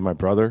 It was me and my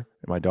brother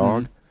and my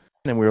dog.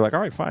 Mm-hmm. And we were like, all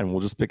right, fine, we'll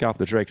just pick out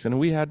the Drakes. And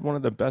we had one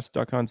of the best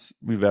duck hunts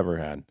we've ever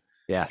had.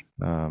 Yeah.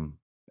 And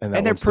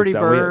they're pretty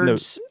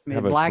birds,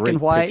 black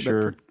and white.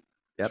 To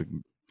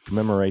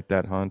commemorate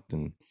that hunt.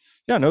 And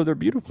they're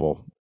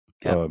beautiful.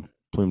 Yep.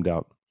 Plumed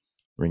out.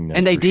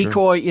 And they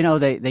decoy, sure.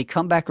 They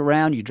come back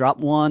around. You drop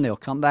one, they'll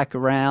come back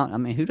around. I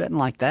mean, who doesn't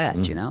like that,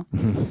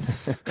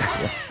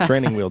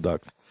 Training wheel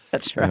ducks.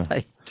 That's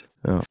right.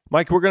 Yeah.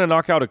 Mike, we're going to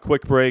knock out a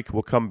quick break.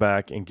 We'll come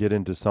back and get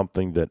into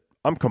something that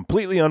I'm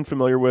completely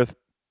unfamiliar with.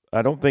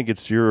 I don't think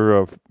it's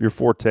your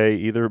forte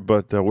either,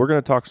 but we're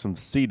going to talk some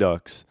sea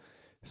ducks,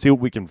 see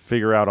what we can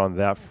figure out on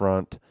that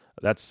front.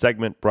 That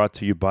segment brought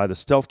to you by the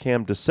Stealth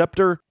Cam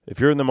Deceptor. If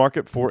you're in the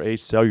market for a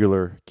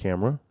cellular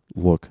camera,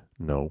 look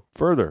no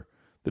further.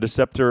 The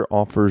Deceptor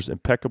offers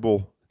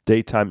impeccable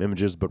daytime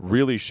images, but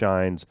really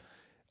shines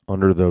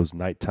under those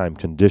nighttime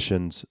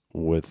conditions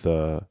with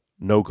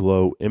no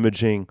glow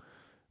imaging.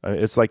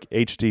 It's like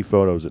HD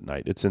photos at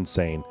night. It's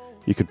insane.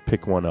 You can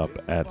pick one up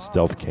at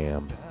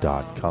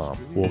stealthcam.com.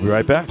 We'll be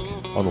right back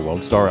on the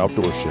Lone Star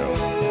Outdoor Show.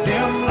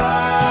 Dim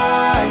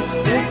lights,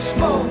 thick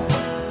smoke,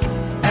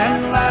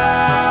 and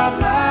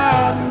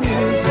loud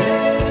music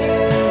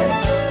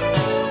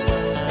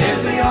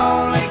is the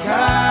only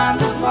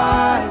kind of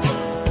life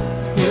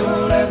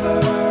you'll ever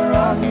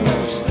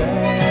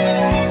understand.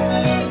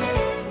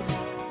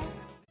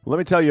 Let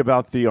me tell you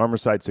about the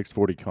Armorsight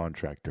 640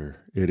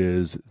 Contractor. It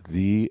is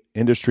the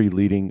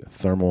industry-leading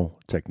thermal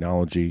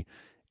technology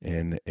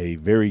in a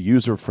very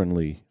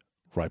user-friendly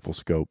rifle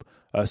scope.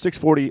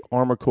 640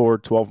 Armor Core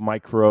 12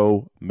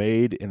 Micro,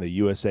 made in the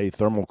USA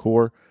thermal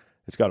core.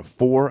 It's got a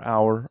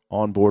 4-hour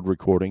onboard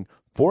recording,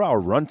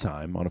 4-hour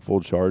runtime on a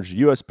full charge,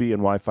 USB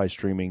and Wi-Fi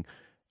streaming,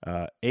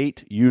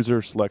 8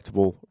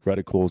 user-selectable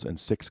reticles and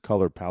 6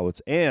 color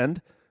palettes,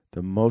 and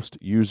the most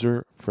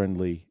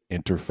user-friendly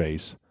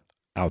interface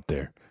out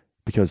there,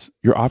 because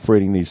you're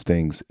operating these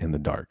things in the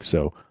dark.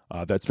 So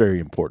that's very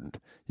important.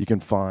 You can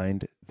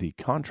find the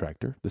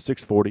Contractor, the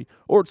 640,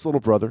 or its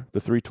little brother, the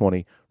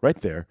 320, right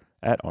there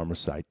at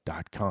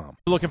armorsight.com.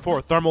 Looking for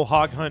a thermal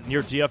hog hunt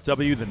near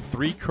DFW? Then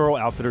 3 Curl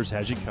Outfitters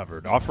has you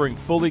covered, offering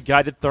fully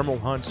guided thermal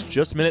hunts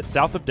just minutes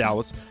south of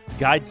Dallas.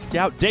 Guide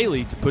scout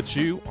daily to put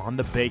you on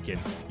the bacon.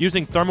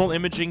 Using thermal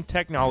imaging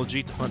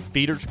technology to hunt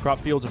feeders, crop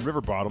fields, and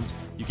river bottoms,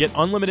 you get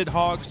unlimited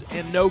hogs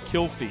and no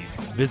kill fees.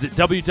 Visit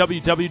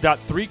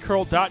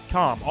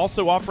www.3curl.com.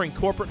 Also offering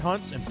corporate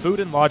hunts and food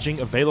and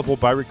lodging available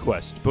by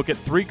request. Book at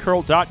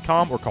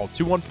 3curl.com or call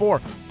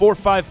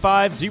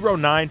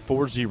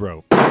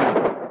 214-455-0940.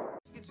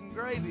 Some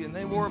gravy, and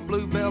they wore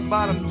blue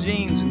bell-bottom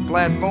jeans and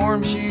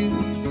platform shoes.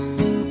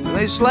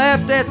 They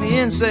slapped at the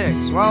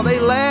insects while they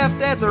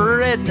laughed at the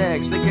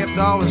rednecks. They kept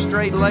all the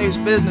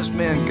straight-laced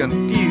businessmen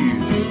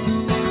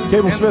confused.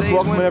 Cable Smith,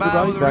 welcome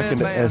everybody back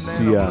into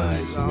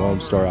SCI's Lone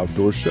Star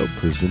Outdoor Show,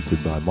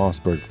 presented by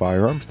Mossberg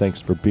Firearms.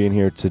 Thanks for being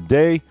here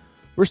today.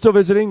 We're still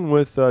visiting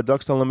with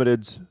Ducks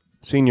Unlimited's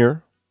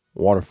senior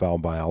waterfowl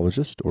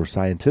biologist or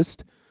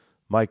scientist,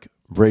 Mike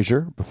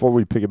Brasher. Before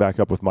we pick it back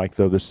up with Mike,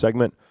 though, this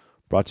segment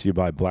brought to you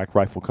by Black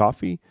Rifle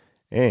Coffee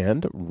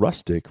and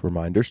Rustic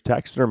Reminders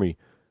Taxidermy.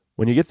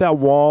 When you get that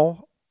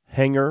wall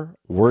hanger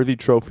worthy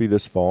trophy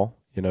this fall,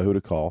 you know who to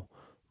call.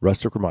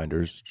 Rustic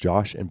Reminders.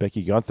 Josh and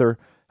Becky Gunther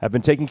have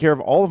been taking care of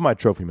all of my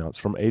trophy mounts,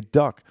 from a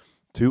duck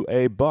to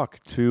a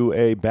buck to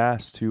a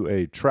bass to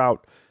a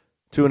trout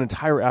to an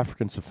entire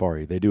African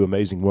safari. They do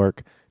amazing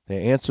work.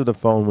 They answer the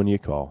phone when you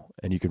call,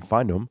 and you can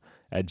find them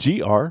at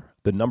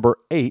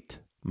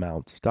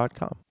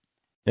gr8mounts.com.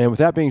 And with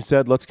that being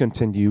said, let's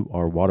continue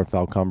our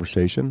waterfowl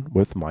conversation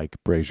with Mike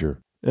Brasher.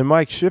 And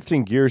Mike,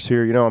 shifting gears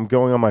here, I'm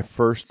going on my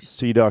first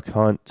sea duck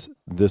hunt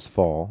this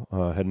fall,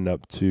 heading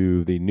up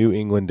to the New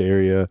England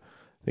area, I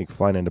think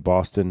flying into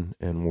Boston,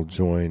 and we'll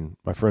join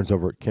my friends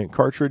over at Kent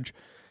Cartridge,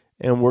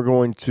 and we're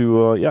going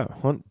to,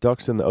 hunt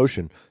ducks in the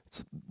ocean.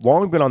 It's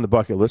long been on the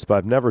bucket list, but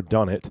I've never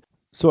done it.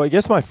 So I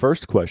guess my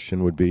first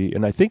question would be,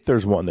 and I think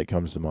there's one that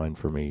comes to mind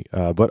for me,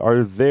 but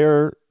are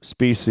there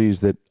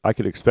species that I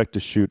could expect to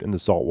shoot in the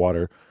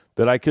saltwater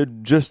that I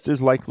could just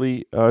as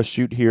likely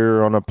shoot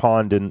here on a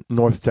pond in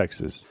North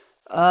Texas?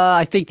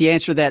 I think the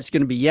answer to that's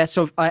going to be yes.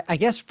 So I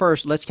guess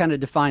first, let's kind of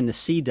define the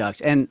sea ducks.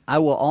 And I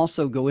will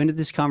also go into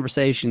this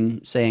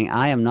conversation saying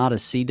I am not a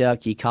sea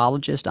duck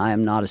ecologist. I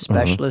am not a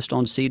specialist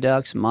on sea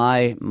ducks.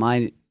 My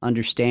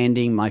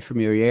understanding, my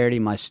familiarity,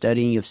 my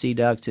studying of sea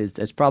ducks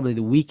that's probably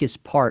the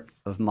weakest part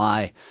of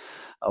my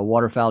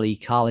waterfowl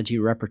ecology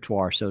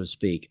repertoire, so to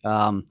speak.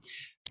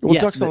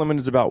 Ducks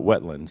Unlimited is about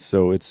wetlands,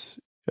 so it's,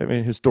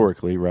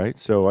 historically, right?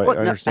 So I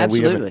understand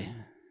absolutely.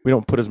 we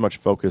don't put as much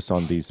focus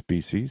on these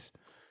species,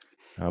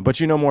 but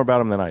you know more about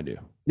them than I do.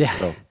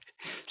 Yeah.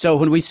 So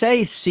when we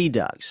say sea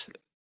ducks,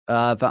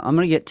 I'm going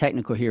to get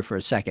technical here for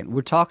a second.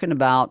 We're talking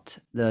about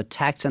the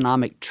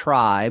taxonomic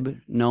tribe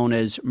known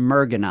as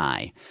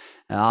Merganai.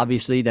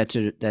 Obviously, that's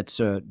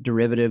a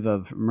derivative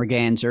of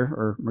merganser,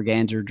 or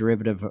merganser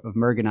derivative of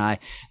Merganai.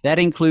 That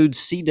includes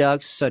sea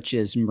ducks such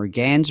as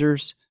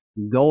mergansers,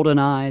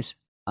 goldeneyes,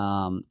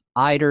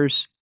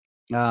 eiders.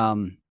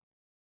 What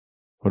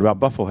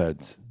about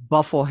buffleheads?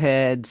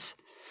 Buffleheads,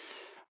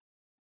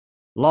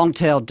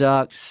 long-tailed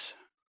ducks,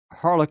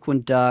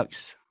 harlequin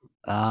ducks,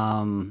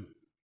 even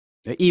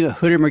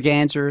hooded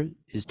merganser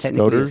is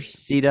technically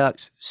sea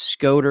ducks.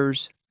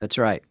 Scoters, that's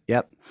right.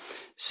 Yep.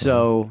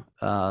 So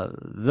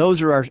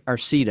those are our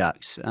sea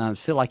ducks. I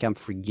feel like I'm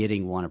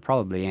forgetting one. I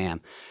probably am.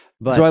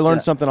 But so I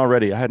learned something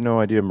already. I had no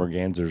idea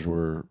mergansers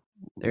were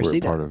sea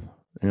part duck. of.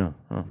 Yeah.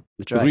 Huh.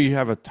 That's right. We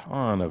have a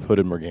ton of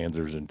hooded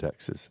mergansers in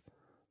Texas.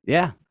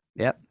 Yeah.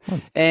 Yep.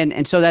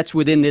 And so that's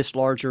within this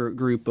larger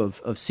group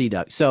of sea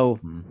ducks. So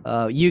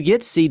you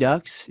get sea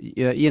ducks,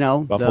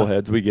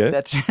 buffleheads we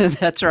get.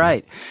 That's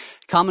right.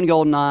 Common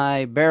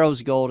goldeneye,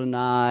 Barrow's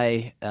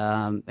goldeneye,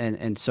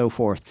 and so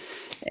forth.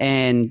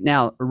 And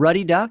now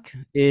ruddy duck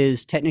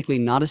is technically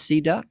not a sea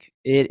duck.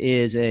 It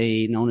is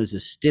known as a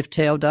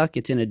stiff-tailed duck.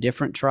 It's in a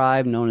different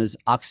tribe known as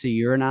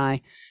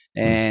Oxyurinae.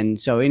 And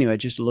so anyway,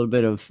 just a little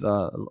bit of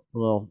a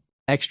little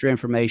extra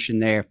information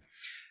there.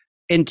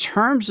 In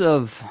terms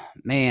of,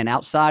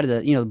 outside of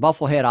the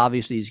bufflehead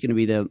obviously is going to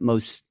be the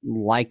most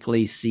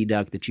likely sea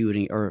duck that you would,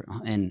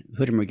 and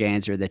hooded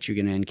merganser that you're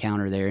going to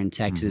encounter there in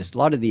Texas. A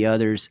lot of the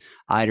others,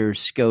 eiders,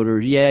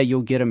 scoters,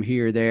 you'll get them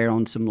here or there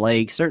on some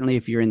lakes. Certainly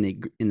if you're in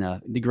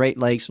the Great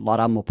Lakes, a lot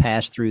of them will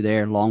pass through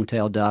there.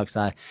 Long-tailed ducks,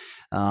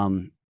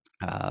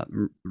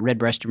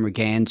 red-breasted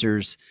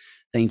mergansers,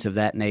 things of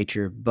that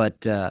nature.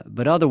 But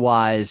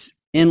otherwise,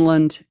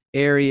 inland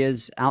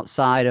areas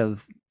outside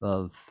of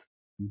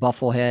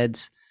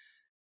buffleheads,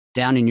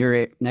 down in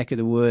your neck of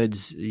the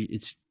woods,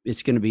 it's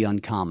going to be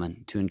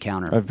uncommon to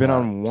encounter. I've been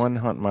on one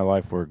hunt in my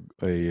life where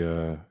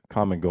a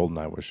common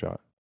goldeneye was shot.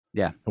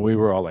 Yeah. And we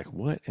were all like,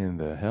 what in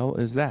the hell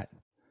is that?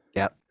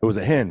 Yep. It was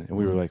a hen. And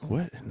we were like,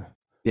 what?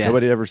 Yeah.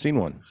 Nobody had ever seen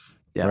one.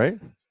 Yeah. Right?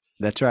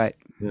 That's right.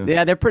 Yeah.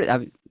 Yeah, they're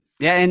pretty.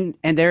 And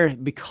they're,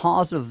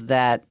 because of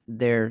that,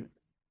 their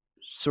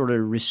sort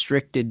of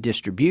restricted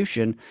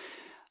distribution.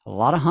 A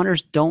lot of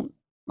hunters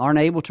aren't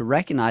able to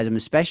recognize them,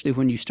 especially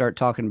when you start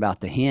talking about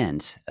the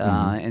hens.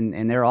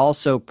 And they're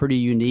also pretty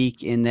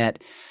unique in that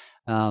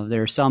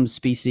there are some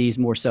species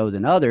more so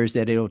than others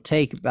that it'll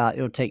take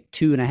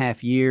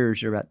 2.5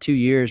 years or about 2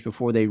 years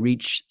before they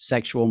reach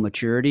sexual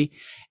maturity,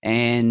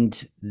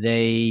 and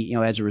they,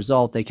 as a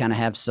result, they kind of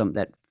have some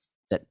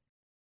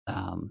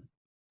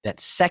that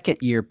second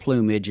year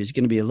plumage is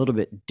going to be a little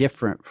bit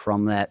different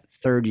from that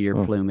third year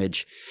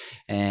plumage.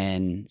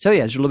 And so,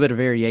 there's a little bit of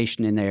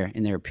variation in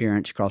their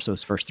appearance across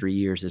those first 3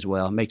 years as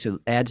well.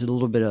 Adds a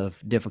little bit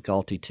of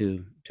difficulty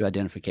to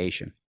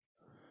identification.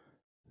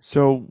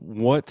 So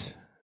what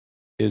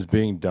is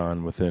being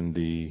done within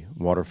the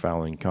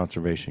waterfowling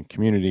conservation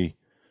community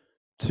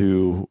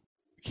to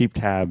keep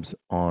tabs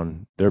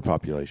on their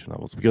population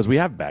levels? Because we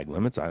have bag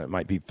limits. It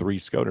might be 3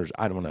 scoters.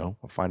 I don't know.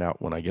 I'll find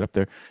out when I get up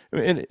there.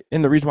 And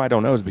the reason why I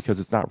don't know is because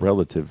it's not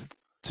relative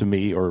to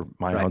me or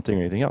my hunting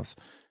or anything else.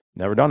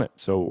 Never done it.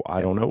 So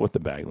I don't know what the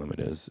bag limit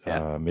is.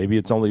 Maybe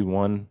it's only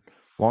 1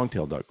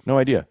 long-tailed duck. No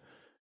idea.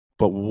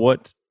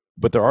 But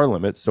there are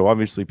limits. So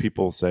obviously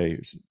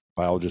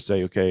biologists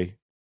say, okay,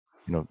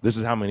 this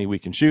is how many we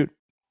can shoot.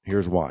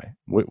 Here's why.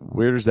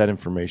 Where's that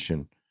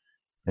information,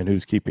 and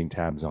who's keeping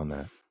tabs on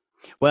that?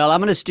 Well, I'm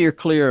going to steer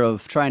clear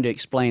of trying to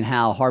explain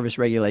how harvest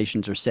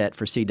regulations are set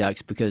for sea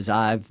ducks, because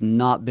I've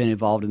not been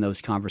involved in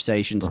those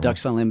conversations.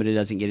 Ducks Unlimited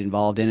doesn't get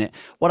involved in it.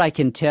 What I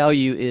can tell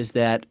you is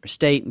that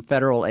state and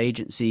federal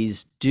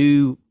agencies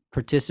do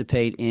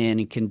participate in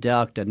and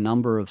conduct a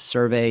number of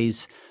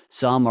surveys.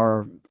 Some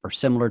are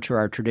similar to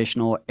our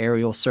traditional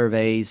aerial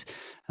surveys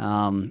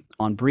on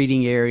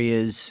breeding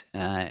areas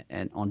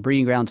and on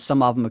breeding grounds.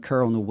 Some of them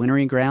occur on the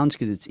wintering grounds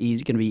because it's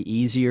going to be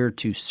easier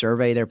to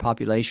survey their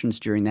populations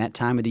during that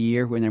time of the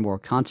year when they're more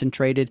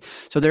concentrated.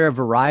 So there are a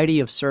variety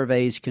of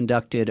surveys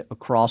conducted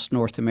across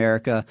North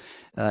America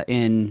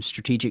in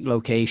strategic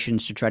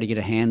locations to try to get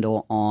a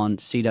handle on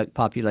sea duck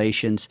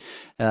populations.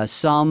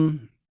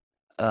 Some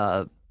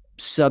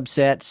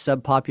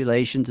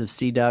subpopulations of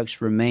sea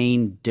ducks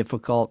remain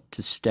difficult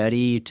to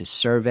study, to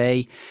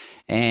survey,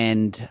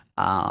 and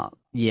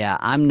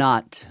I'm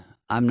not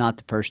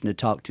the person to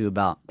talk to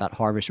about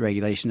harvest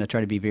regulation. I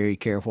try to be very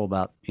careful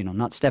about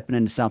not stepping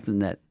into something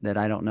that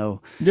I don't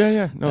know.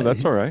 No,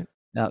 that's all right.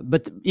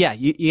 But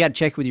you got to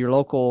check with your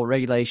local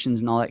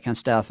regulations and all that kind of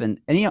stuff. And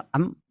I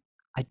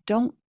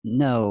don't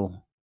know.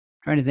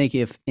 Trying to think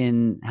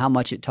in how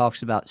much it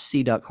talks about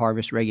sea duck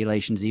harvest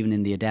regulations, even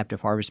in the adaptive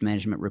harvest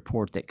management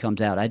report that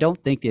comes out. I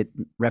don't think it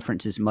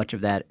references much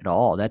of that at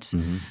all. That's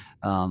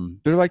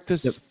they're like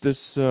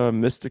this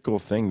mystical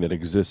thing that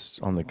exists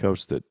on the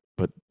coast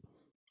but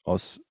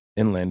us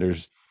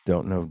inlanders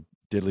don't know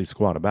diddly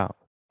squat about.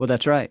 Well,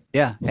 that's right.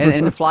 Yeah.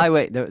 And the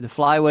flyway, the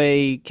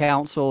flyway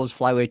councils,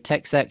 flyway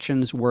tech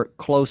sections work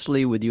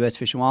closely with U.S.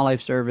 Fish and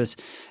Wildlife Service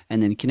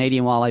and then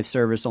Canadian Wildlife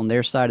Service on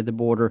their side of the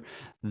border.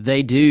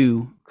 They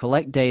do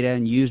collect data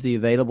and use the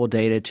available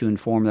data to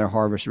inform their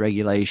harvest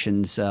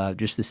regulations,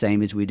 just the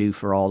same as we do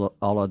for all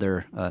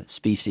other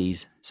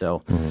species.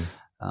 So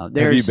have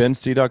you been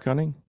sea duck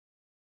hunting?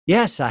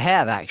 Yes, I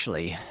have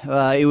actually.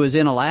 It was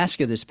in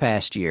Alaska this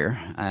past year.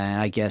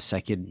 I guess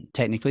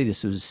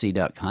this was a sea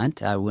duck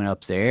hunt. I went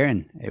up there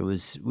and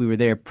we were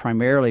there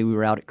primarily, we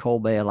were out at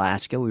Cold Bay,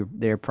 Alaska. We were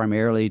there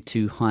primarily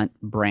to hunt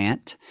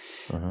brant.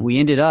 We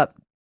ended up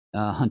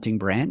hunting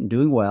brant and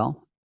doing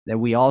well. Then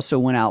we also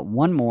went out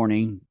one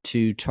morning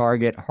to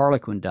target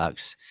harlequin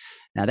ducks.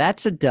 Now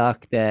that's a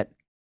duck that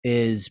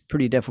is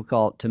pretty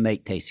difficult to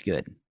make taste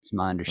good. It's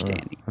my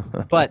understanding.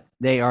 But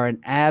they are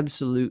an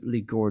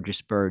absolutely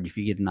gorgeous bird if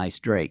you get a nice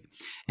drake.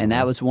 And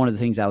that was one of the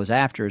things I was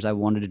after, is I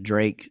wanted a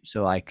drake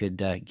so I could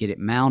get it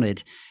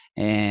mounted,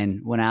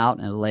 and went out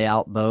in a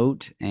layout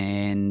boat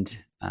and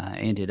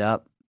ended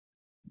up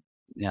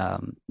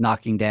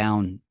knocking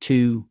down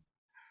two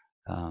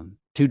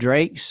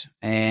drakes,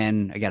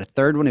 and I got a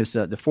third one. It was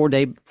the 4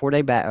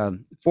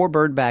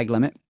 bird bag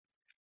limit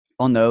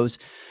on those.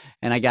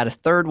 And I got a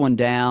third one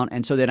down,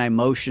 and so then I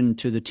motioned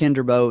to the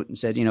tender boat and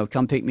said,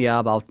 come pick me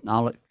up.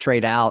 I'll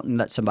trade out and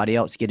let somebody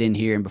else get in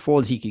here. And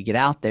before he could get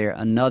out there,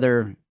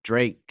 another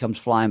drake comes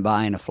flying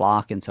by in a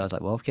flock, and so I was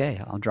like, well,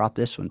 okay, I'll drop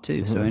this one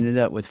too. So I ended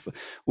up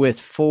with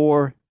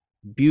 4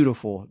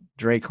 beautiful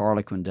drake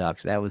harlequin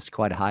ducks. That was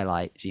quite a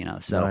highlight,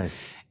 So, nice.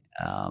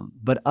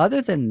 But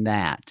other than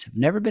that, I've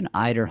never been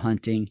eider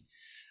hunting.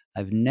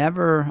 I've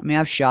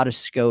shot a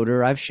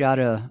scoter. I've shot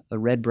a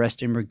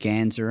red-breasted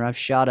merganser. I've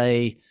shot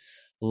a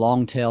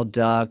long-tailed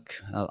duck,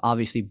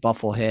 obviously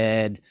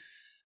bufflehead,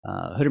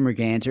 hooded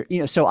merganser.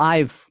 So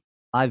I've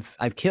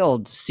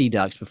killed sea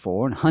ducks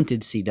before and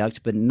hunted sea ducks,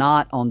 but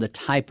not on the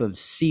type of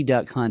sea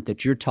duck hunt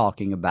that you're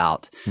talking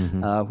about,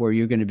 where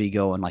you're going to be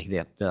going like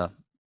the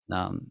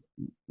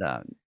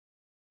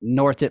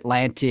North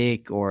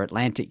Atlantic or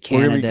Atlantic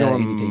Canada. We're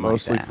going anything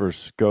mostly like that. for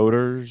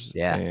scoters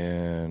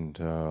and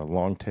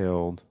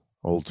long-tailed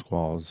old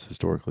squaws,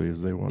 historically,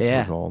 as they once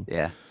were called.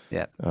 Yeah.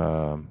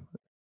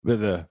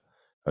 With a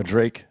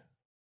drake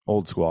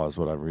old squaw is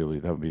what that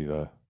would be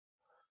the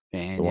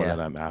one that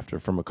I'm after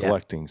from a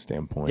collecting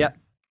standpoint. Yep.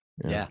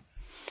 Yeah.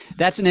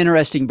 That's an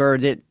interesting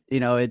bird that,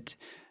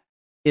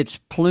 its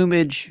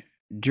plumage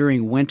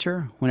during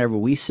winter, whenever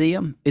we see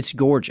them, it's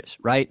gorgeous,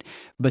 right?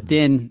 But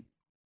then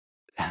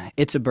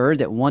it's a bird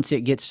that once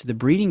it gets to the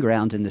breeding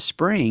grounds in the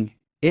spring,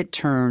 it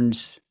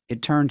turns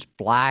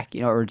black,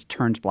 or it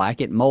turns black.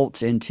 It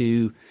molts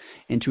into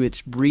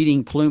its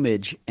breeding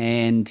plumage,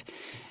 and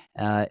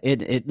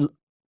it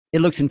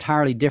looks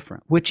entirely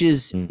different, which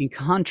is in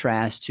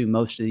contrast to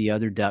most of the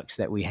other ducks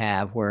that we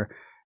have, where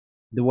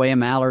the way a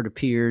mallard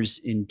appears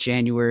in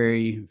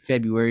January,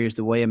 February is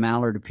the way a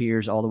mallard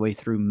appears all the way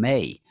through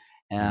May.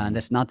 And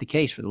that's not the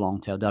case for the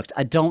long-tailed ducks.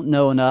 I don't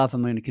know enough.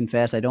 I'm going to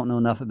confess, I don't know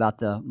enough about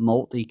the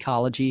molt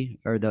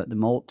ecology, or the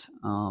molt,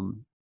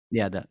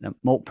 the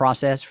molt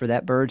process for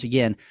that birds.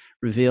 Again,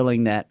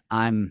 revealing that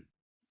I'm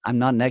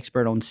not an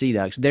expert on sea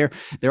ducks. There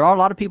are a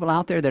lot of people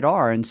out there that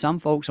are, and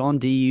some folks on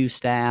DU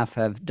staff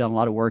have done a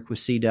lot of work with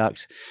sea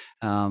ducks.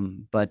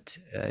 But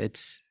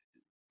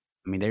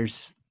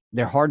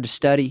they're hard to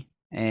study.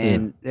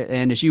 And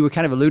as you were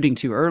kind of alluding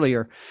to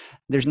earlier,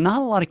 there's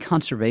not a lot of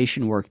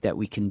conservation work that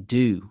we can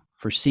do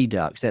for sea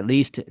ducks, at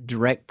least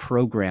direct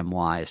program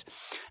wise.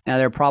 Now,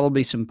 there are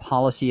probably some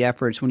policy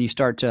efforts when you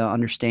start to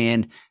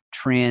understand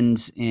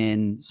trends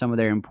in some of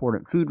their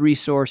important food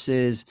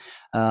resources.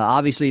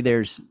 Obviously,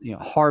 there's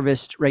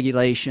harvest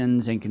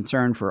regulations, and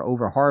concern for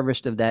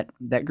overharvest of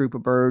that group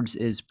of birds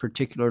is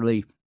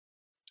particularly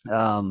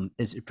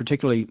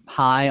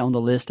high on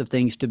the list of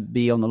things to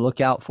be on the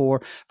lookout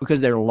for,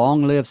 because they're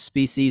long-lived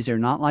species. They're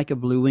not like a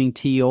blue-winged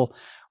teal,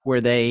 where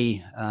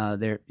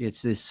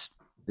it's this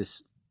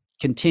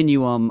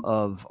continuum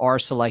of R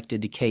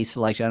selected to K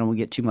selected. I don't want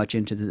to get too much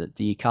into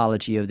the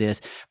ecology of this,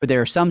 but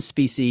there are some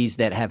species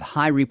that have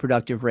high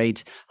reproductive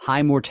rates,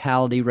 high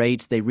mortality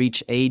rates. They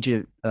reach age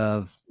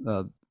of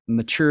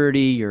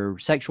maturity or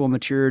sexual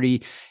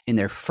maturity in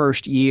their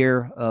first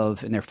year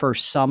in their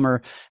first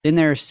summer. Then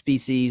there are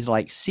species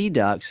like sea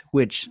ducks,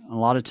 which a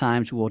lot of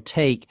times will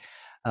take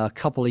a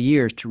couple of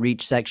years to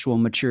reach sexual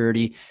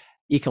maturity.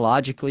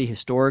 Ecologically,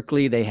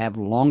 historically, they have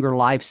longer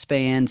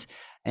lifespans,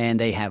 and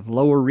they have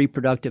lower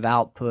reproductive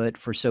output.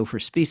 For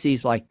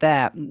species like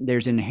that,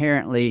 there's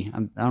inherently, I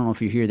don't know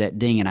if you hear that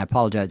ding, and I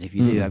apologize if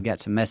you do. I've got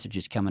some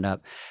messages coming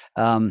up.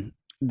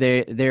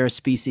 There are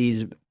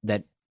species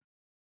that,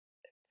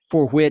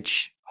 for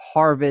which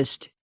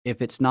harvest,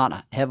 if it's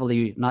not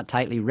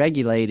tightly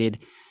regulated,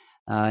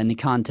 in the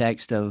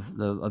context of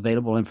the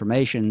available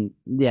information,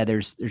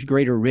 there's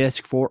greater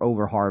risk for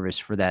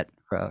overharvest for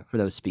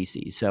those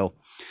species. So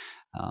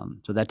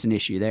that's an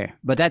issue there.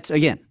 But that's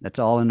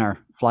all in our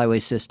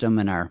flyway system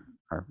and our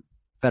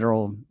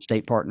federal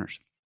state partners.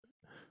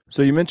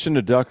 So you mentioned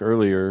a duck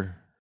earlier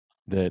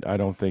that I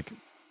don't think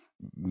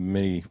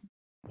many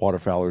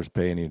waterfowlers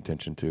pay any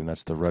attention to, and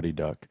that's the ruddy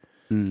duck.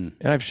 And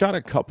I've shot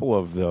a couple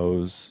of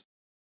those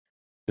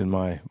in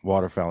my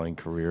waterfowling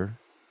career,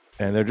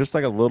 and they're just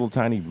like a little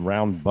tiny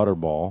round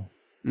butterball,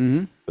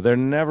 but they're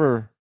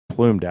never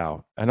plumed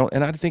out.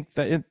 I think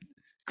that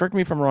correct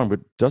me if I'm wrong, but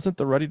doesn't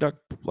the ruddy duck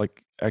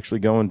actually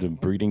go into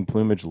breeding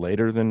plumage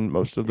later than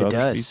most of the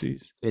other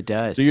species? It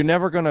does. So you're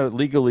never going to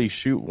legally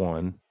shoot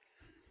one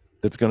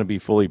that's going to be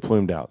fully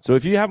plumed out. So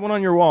if you have one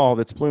on your wall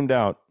that's plumed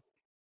out,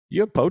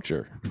 you're a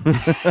poacher.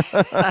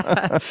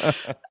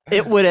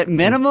 It would at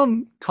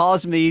minimum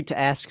cause me to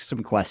ask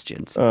some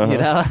questions.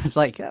 It's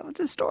like, what's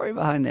the story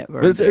behind that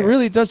bird? But it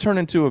really does turn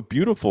into a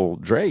beautiful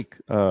drake.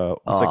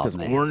 It's like this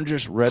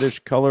orangish reddish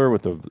color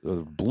with a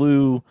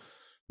blue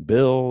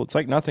bill. It's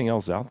like nothing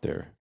else out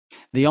there.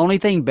 The only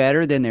thing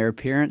better than their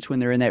appearance when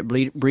they're in that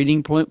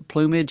breeding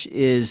plumage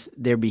is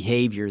their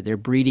behavior, their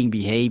breeding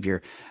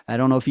behavior. I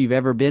don't know if you've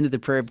ever been to the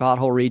prairie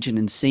pothole region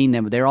and seen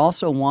them, but they're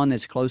also one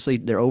that's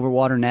they're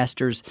overwater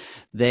nesters.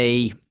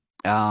 They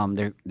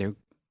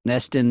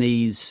nest in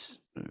these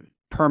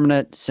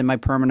permanent,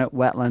 semi-permanent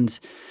wetlands.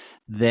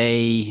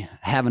 They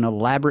have an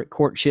elaborate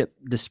courtship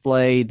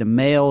display. The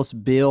male's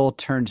bill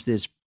turns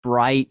this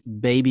bright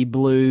baby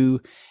blue.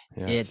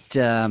 Yes,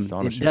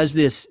 it does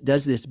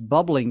this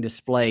bubbling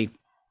display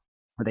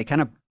where they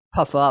kind of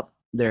puff up.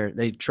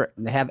 They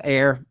have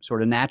air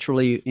sort of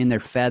naturally in their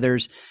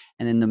feathers,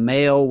 and then the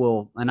male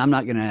will. And I'm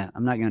not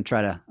gonna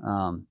try to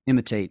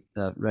imitate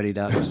the ruddy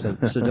duck, so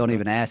don't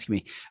even ask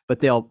me. But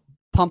they'll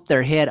pump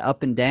their head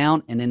up and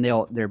down, and then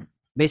they're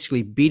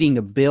basically beating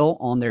the bill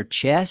on their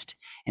chest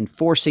and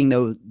forcing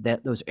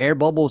those air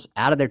bubbles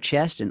out of their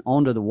chest and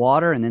onto the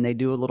water, and then they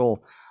do a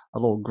little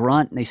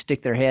grunt, and they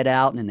stick their head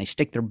out, and then they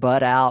stick their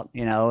butt out,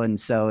 and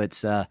so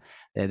it's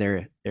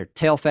their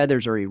tail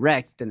feathers are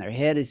erect and their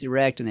head is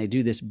erect, and they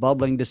do this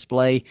bubbling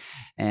display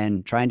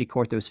and trying to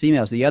court those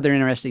females. The other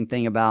interesting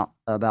thing about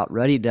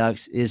ruddy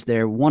ducks is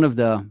they're one of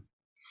the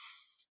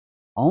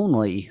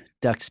only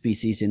duck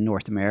species in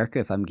North America,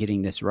 if I'm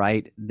getting this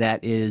right,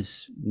 that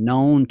is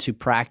known to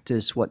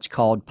practice what's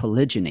called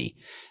polygyny.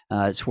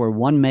 It's where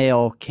one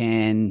male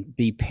can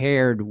be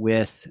paired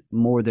with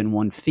more than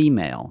one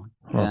female.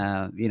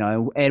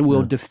 and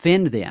will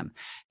defend them.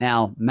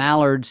 Now,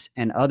 mallards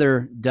and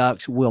other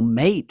ducks will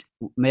mate.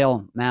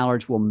 Male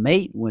mallards will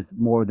mate with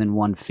more than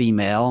one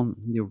female.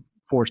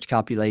 Forced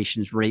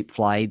copulations, rape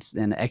flights,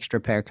 and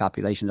extra pair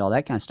copulations, all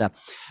that kind of stuff.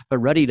 But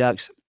ruddy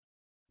ducks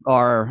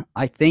are,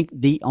 I think,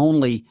 the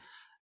only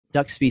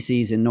duck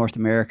species in North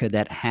America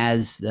that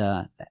has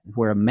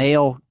where a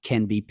male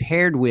can be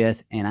paired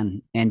with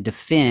and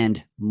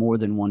defend more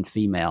than one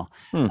female.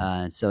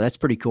 So that's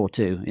pretty cool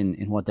too,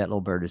 in what that little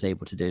bird is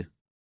able to do.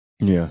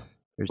 Yeah.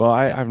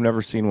 I've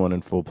never seen one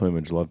in full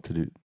plumage. Love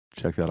to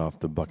check that off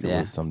the bucket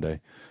list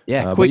someday.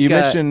 Yeah. But you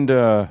mentioned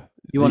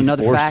you want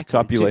another forced fact?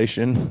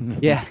 Copulation.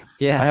 Yeah.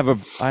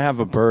 I have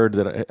a bird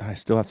that I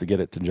still have to get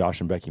it to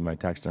Josh and Becky, my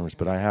taxidermists,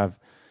 but I have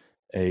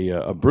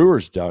a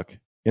brewer's duck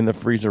in the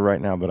freezer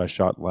right now that I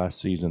shot last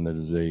season. That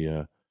is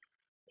a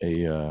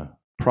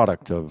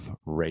product of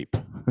rape.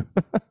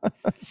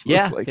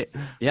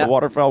 The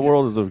waterfowl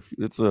world is a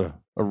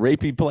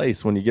rapey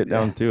place when you get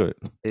down to it.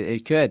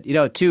 It could.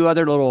 Two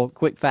other little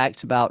quick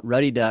facts about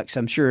ruddy ducks.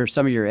 I'm sure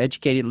some of your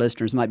educated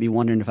listeners might be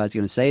wondering if I was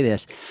going to say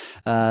this.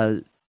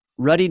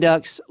 Ruddy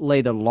ducks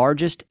lay the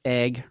largest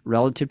egg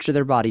relative to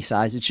their body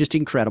size. It's just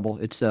incredible.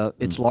 It's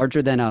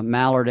larger than a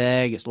mallard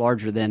egg. It's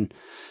larger than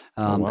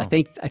I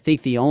think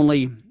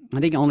only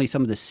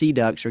some of the sea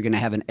ducks are going to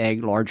have an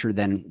egg larger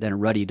than a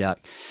ruddy duck.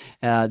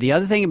 The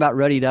other thing about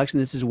ruddy ducks,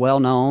 and this is well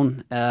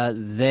known, they're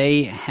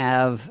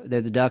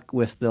the duck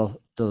with the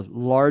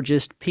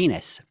largest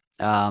penis.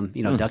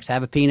 Ducks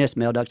have a penis,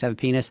 male ducks have a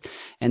penis,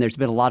 and there's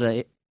been a lot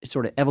of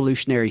sort of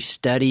evolutionary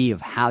study of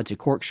how it's a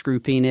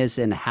corkscrew penis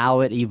and how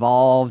it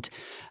evolved.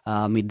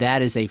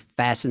 That is a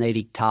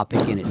fascinating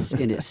topic in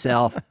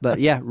itself.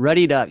 But yeah,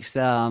 ruddy ducks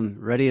are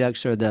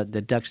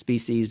the duck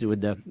species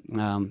with the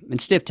and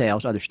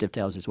stifftails, other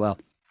stifftails as well,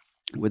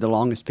 with the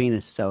longest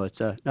penis. So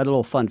it's another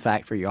little fun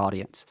fact for your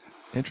audience.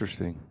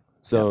 Interesting.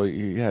 So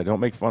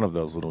don't make fun of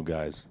those little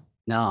guys.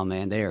 No,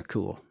 man, they are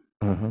cool.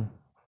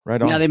 Right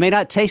on. Now they may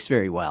not taste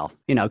very well,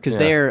 because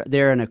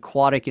they're an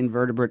aquatic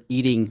invertebrate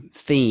eating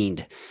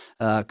fiend.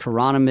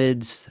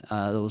 Chironomids,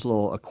 those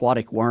little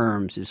aquatic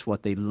worms, is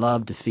what they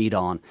love to feed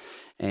on,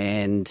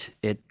 and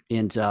it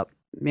ends up,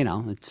 they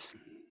don't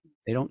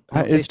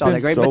taste all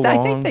that great. So but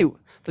I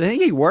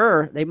think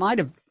they might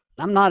have.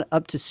 I'm not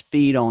up to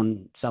speed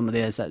on some of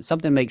this.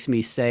 Something makes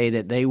me say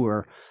that they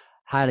were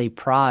highly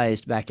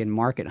prized back in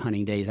market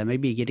hunting days. I may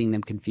be getting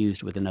them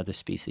confused with another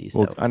species.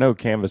 Well, I know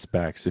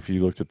canvasbacks, if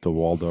you looked at the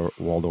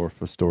Waldorf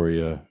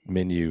Astoria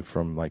menu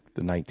from like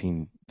the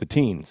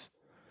teens.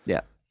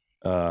 Yeah.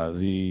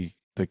 The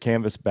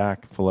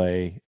canvasback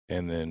fillet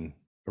and then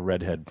a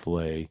redhead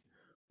fillet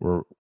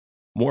were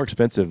more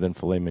expensive than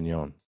filet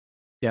mignon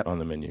on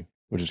the menu,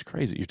 which is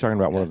crazy. You're talking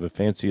about one of the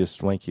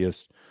fanciest,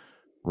 swankiest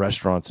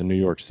restaurants in New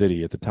York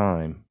City at the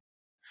time.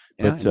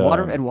 Yeah,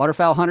 but, and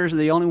waterfowl hunters are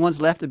the only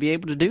ones left to be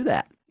able to do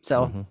that.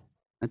 So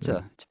it's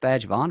a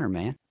badge of honor,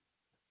 man.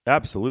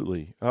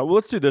 Absolutely. Well,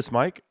 let's do this,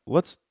 Mike.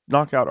 Let's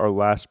knock out our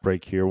last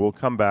break here. We'll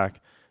come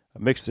back,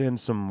 mix in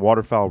some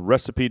waterfowl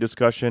recipe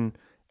discussion,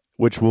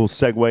 which will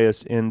segue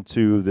us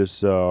into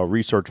this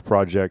research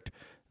project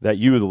that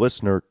you, the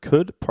listener,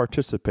 could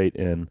participate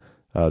in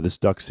this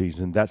duck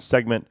season. That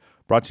segment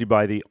brought to you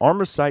by the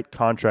Armorsight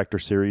Contractor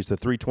Series, the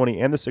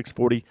 320 and the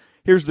 640.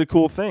 Here's the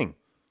cool thing.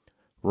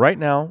 Right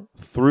now,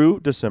 through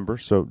December,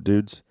 so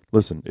dudes,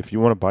 listen, if you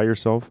want to buy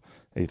yourself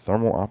a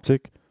thermal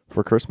optic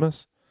for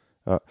Christmas,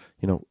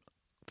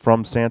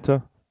 from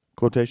Santa,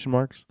 quotation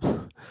marks,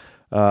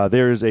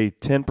 there is a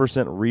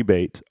 10%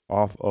 rebate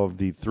off of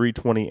the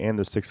 320 and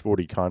the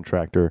 640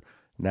 contractor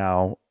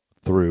now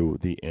through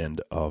the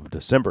end of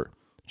December.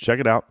 Check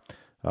it out.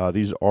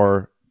 These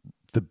are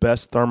the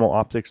best thermal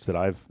optics that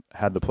I've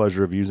had the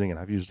pleasure of using, and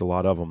I've used a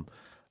lot of them.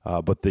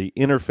 But the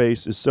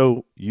interface is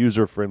so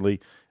user-friendly.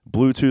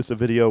 Bluetooth the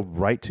video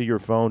right to your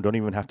phone. Don't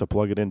even have to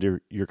plug it into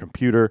your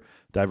computer.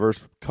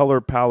 Diverse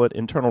color palette,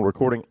 internal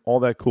recording,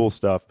 all that cool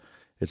stuff.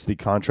 It's the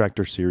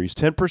Contractor Series.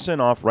 10%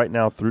 off right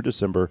now through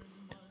December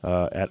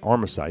at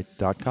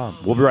armorsight.com.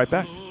 We'll be right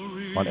back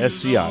on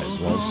SCI's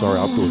Lone Star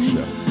Outdoor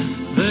Show.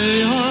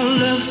 They are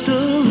left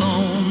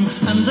alone,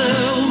 and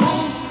there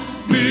won't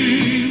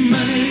be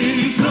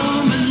many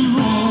coming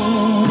home.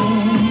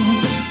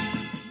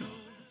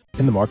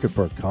 In the market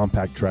for a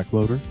compact track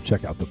loader?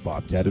 Check out the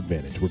Bobcat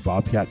Advantage, where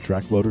Bobcat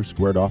track loaders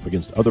squared off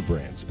against other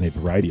brands in a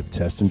variety of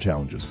tests and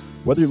challenges.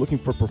 Whether you're looking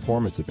for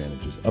performance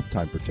advantages,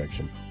 uptime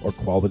protection, or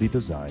quality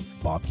design,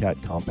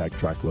 Bobcat compact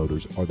track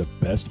loaders are the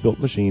best built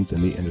machines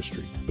in the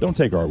industry. But don't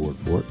take our word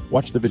for it.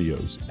 Watch the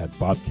videos at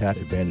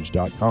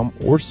bobcatadvantage.com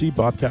or see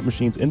Bobcat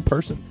machines in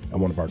person at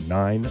one of our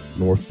 9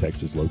 North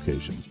Texas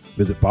locations.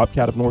 Visit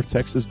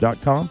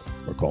bobcatofnorthtexas.com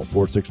or call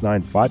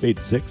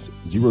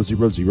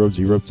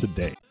 469-586-0000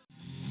 today.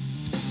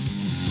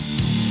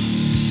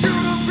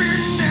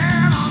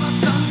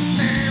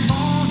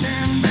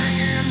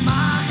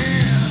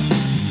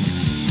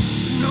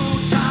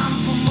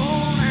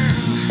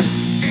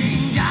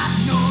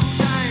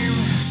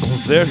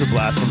 There's a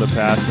blast from the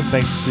past, and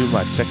thanks to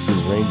my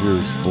Texas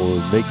Rangers for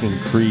making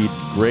Creed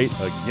great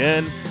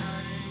again.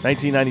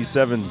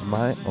 1997's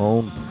My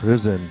Own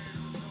Prison.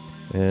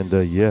 And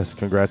yes,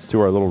 congrats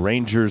to our little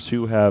Rangers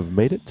who have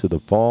made it to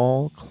the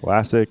Fall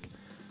Classic.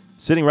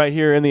 Sitting right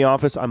here in the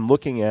office, I'm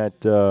looking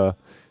at,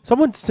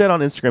 someone said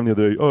on Instagram the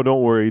other day, oh,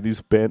 don't worry,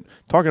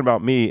 talking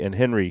about me and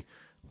Henry,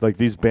 like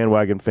these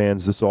bandwagon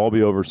fans, this will all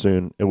be over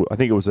soon. I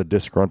think it was a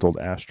disgruntled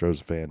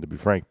Astros fan, to be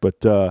frank.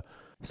 But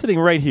sitting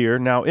right here,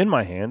 now in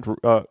my hand,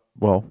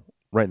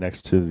 right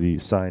next to the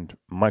signed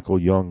Michael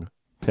Young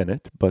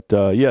pennant. But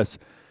yes,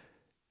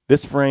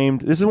 this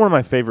is one of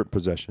my favorite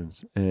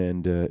possessions,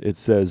 and it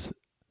says,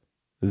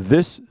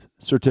 "This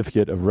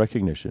certificate of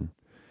recognition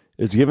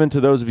is given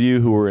to those of you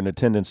who were in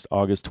attendance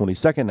August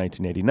 22nd,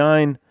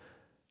 1989.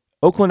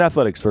 Oakland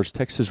Athletics vs.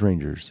 Texas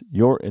Rangers.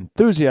 Your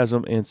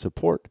enthusiasm and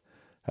support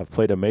have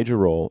played a major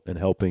role in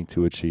helping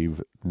to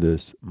achieve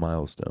this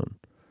milestone.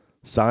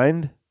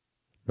 Signed,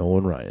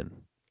 Nolan Ryan."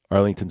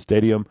 Arlington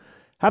Stadium.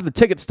 Have the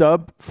ticket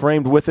stub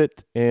framed with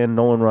it and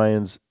Nolan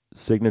Ryan's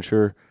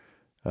signature.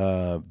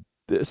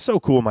 It's so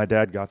cool. My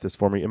dad got this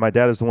for me, and my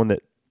dad is the one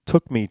that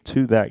took me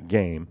to that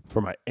game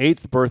for my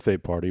 8th birthday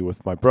party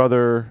with my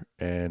brother,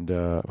 and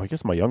I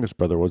guess my youngest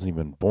brother wasn't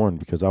even born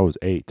because I was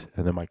 8,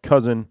 and then my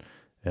cousin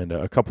and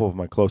a couple of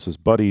my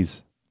closest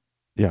buddies.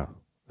 Yeah,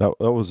 that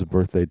was a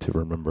birthday to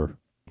remember.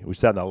 We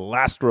sat in the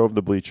last row of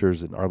the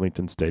bleachers in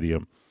Arlington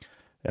Stadium,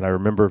 and I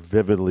remember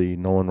vividly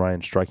Nolan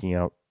Ryan striking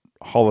out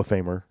Hall of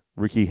Famer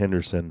Ricky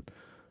Henderson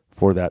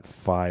for that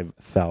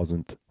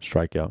 5,000th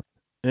strikeout.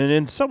 And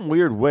in some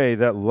weird way,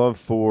 that love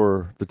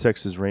for the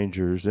Texas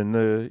Rangers and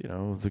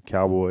the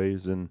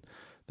Cowboys and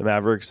the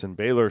Mavericks and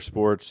Baylor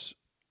sports,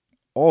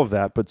 all of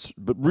that, but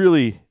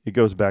really it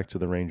goes back to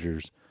the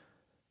Rangers.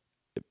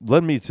 It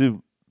led me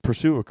to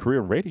pursue a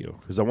career in radio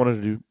because I wanted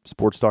to do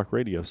sports talk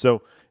radio.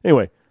 So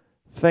anyway,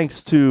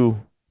 thanks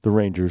to the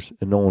Rangers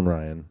and Nolan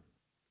Ryan.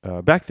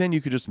 Back then, you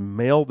could just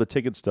mail the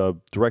ticket stub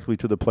directly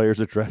to the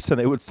player's address, and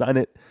they would sign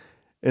it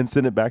and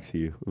send it back to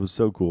you. It was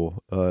so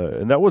cool.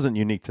 And that wasn't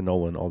unique to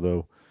Nolan,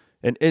 although,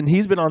 and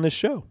he's been on this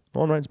show.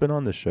 Nolan Ryan's been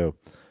on this show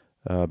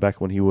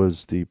back when he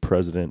was the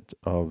president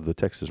of the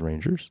Texas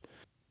Rangers.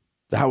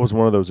 That was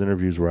one of those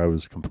interviews where I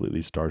was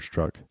completely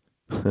starstruck.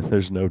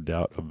 There's no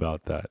doubt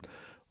about that.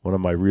 One of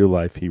my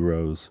real-life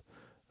heroes,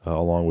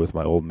 along with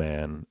my old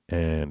man,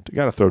 and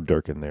got to throw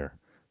Dirk in there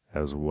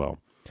as well.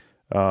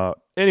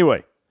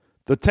 Anyway,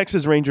 the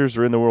Texas Rangers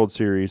are in the World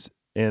Series,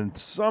 and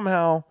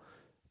somehow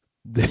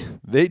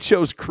they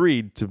chose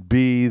Creed to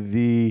be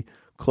the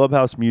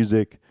clubhouse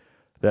music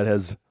that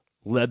has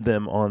led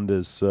them on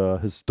this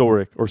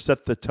historic, or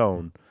set the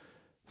tone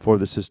for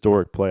this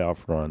historic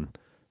playoff run.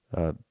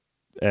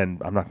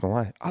 And I'm not going to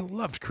lie, I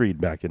loved Creed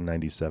back in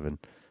 97.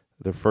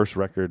 Their first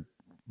record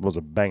was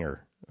a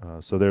banger.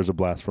 So there's a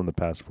blast from the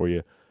past for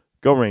you.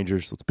 Go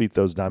Rangers. Let's beat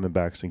those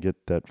Diamondbacks and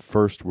get that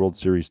first World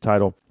Series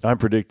title. I'm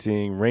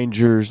predicting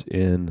Rangers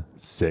in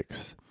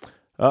 6.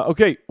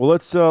 Okay, well,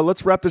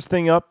 let's wrap this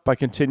thing up by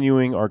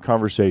continuing our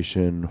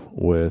conversation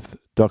with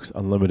Ducks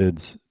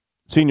Unlimited's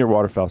senior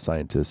waterfowl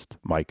scientist,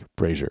 Mike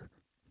Brasher.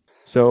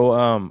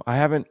 So I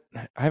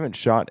haven't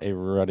shot a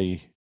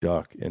ruddy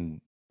duck in,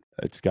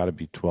 it's got to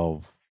be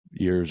 12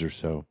 years or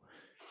so.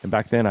 And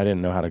back then I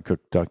didn't know how to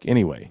cook duck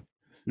anyway.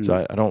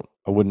 So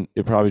I wouldn't,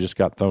 it probably just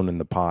got thrown in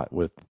the pot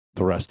with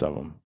the rest of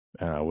them.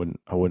 And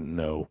I wouldn't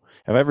know.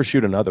 If I ever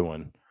shoot another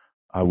one,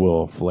 I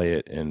will fillet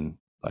it and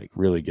like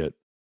really get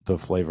the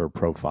flavor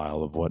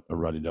profile of what a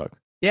ruddy duck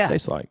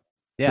tastes like.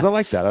 Yeah. Because I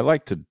like that. I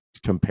like to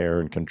compare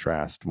and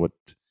contrast what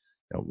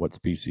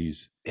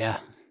species. Yeah.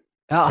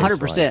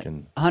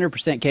 100%.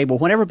 100% Cable.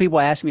 Whenever people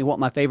ask me what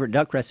my favorite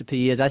duck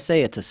recipe is, I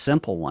say it's a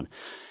simple one.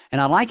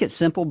 And I like it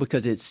simple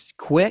because it's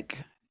quick,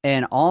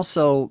 and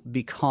also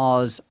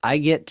because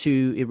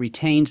it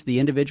retains the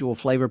individual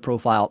flavor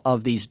profile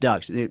of these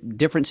ducks.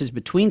 Differences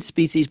between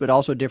species, but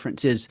also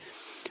differences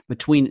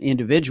between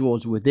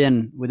individuals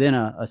within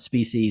a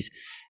species.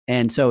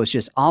 And so it's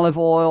just olive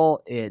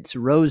oil, it's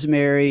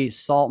rosemary,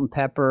 salt and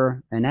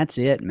pepper, and that's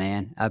it,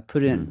 man. I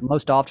put it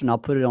most often. I'll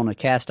put it on a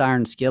cast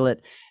iron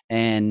skillet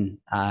and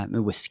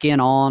with skin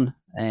on,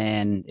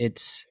 and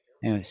it's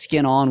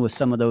skin on with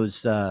some of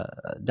those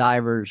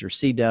divers or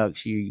sea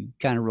ducks. You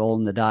kind of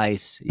rolling the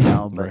dice,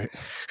 but Right.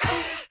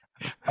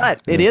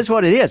 but it is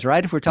what it is,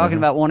 right? If we're talking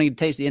about wanting to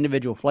taste the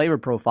individual flavor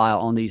profile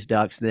on these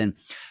ducks, then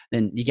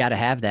you got to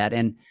have that.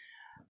 And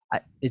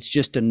it's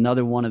just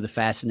another one of the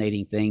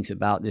fascinating things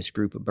about this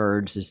group of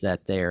birds is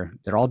that they're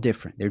all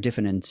different. They're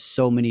different in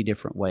so many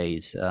different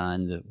ways,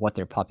 and what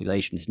their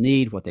populations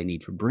need, what they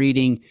need for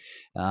breeding,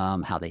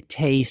 how they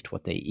taste,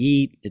 what they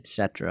eat,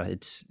 etc.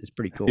 It's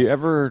pretty cool. You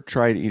ever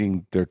tried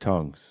eating their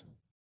tongues?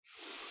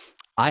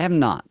 I have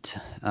not.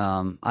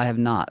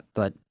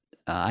 But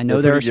I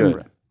know there are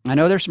some. I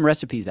know there's some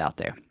recipes out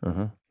there.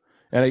 And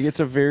it's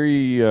a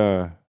very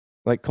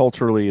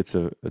culturally, it's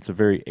a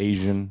very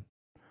Asian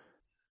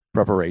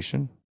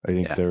preparation. I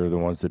think they're the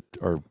ones that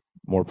are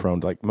more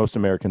prone to, like, most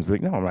Americans be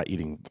like, no, I'm not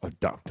eating a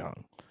duck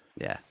tongue.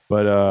 Yeah.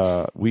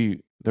 But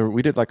we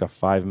did like a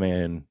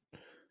 5-man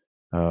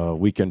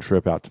weekend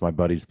trip out to my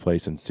buddy's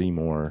place in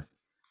Seymour.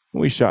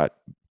 We shot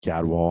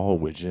gadwall,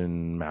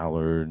 widgeon,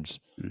 mallards,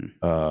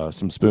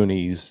 some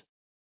spoonies.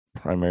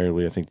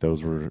 Primarily, I think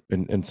those were,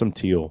 and some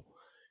teal.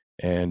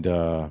 And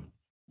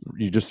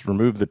you just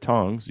remove the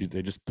tongues.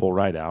 They just pull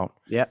right out.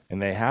 Yep.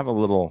 And they have a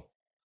little,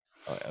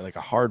 like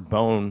a hard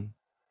bone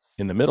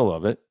in the middle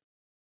of it.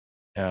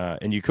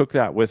 And you cook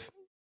that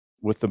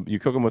you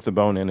cook them with the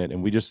bone in it.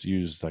 And we just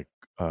use like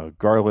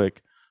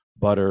garlic,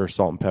 butter,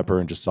 salt, and pepper,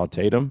 and just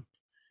sauteed them.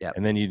 Yep.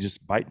 And then you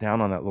just bite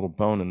down on that little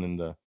bone, and then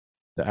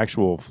the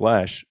actual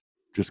flesh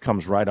just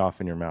comes right off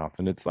in your mouth.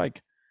 And it's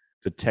like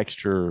the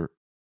texture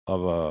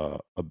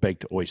of a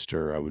baked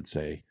oyster, I would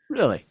say.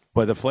 Really?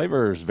 But the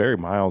flavor is very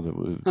mild. It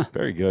was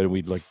very good.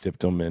 We'd like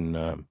dipped them in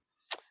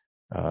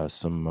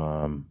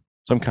some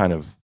kind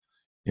of,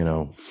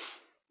 I'm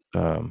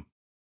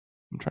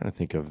trying to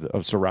think of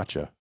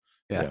sriracha.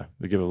 Yeah,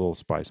 we give it a little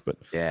spice, but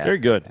very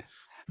good.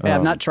 Yeah,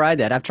 I've not tried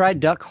that. I've tried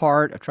duck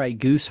heart. I've tried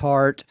goose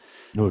heart.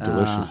 Oh,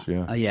 delicious!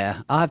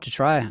 Yeah, I'll have to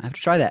try. I have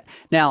to try that.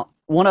 Now,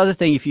 one other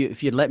thing, if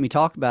you'd let me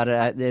talk about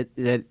it,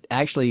 that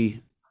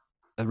actually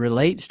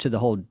relates to the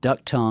whole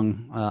duck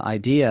tongue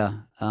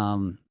idea.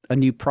 A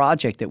new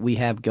project that we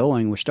have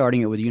going. We're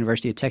starting it with the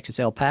University of Texas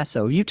El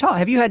Paso.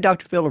 Have you had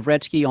Dr. Phil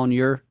Lovretsky on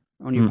your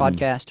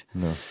podcast?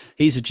 No.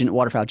 He's a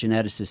waterfowl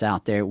geneticist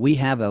out there. We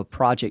have a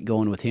project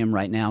going with him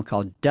right now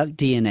called Duck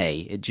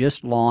DNA. It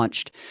just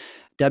launched.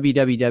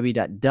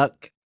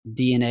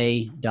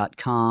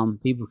 www.duckdna.com.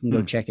 People can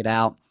go check it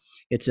out.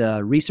 It's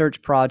a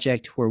research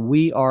project where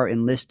we are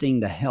enlisting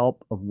the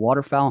help of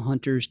waterfowl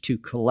hunters to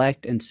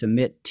collect and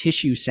submit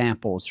tissue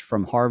samples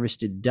from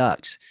harvested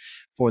ducks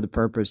for the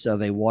purpose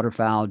of a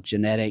waterfowl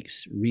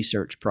genetics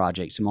research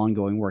project, some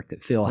ongoing work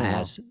that Phil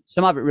has.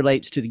 Some of it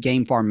relates to the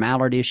game farm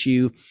mallard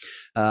issue.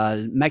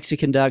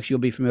 Mexican ducks, you'll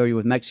be familiar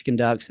with Mexican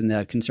ducks and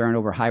the concern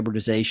over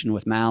hybridization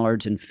with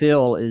mallards. And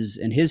Phil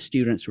and his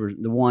students were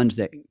the ones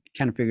that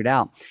kind of figured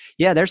out,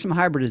 there's some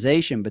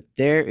hybridization, but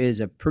there is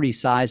a pretty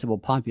sizable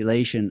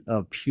population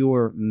of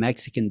pure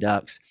Mexican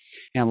ducks.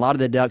 And a lot of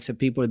the ducks that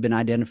people have been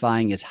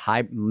identifying as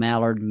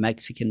mallard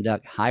Mexican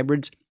duck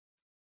hybrids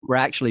were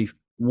actually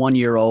 1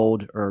 year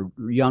old or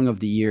young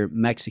of the year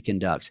Mexican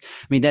ducks.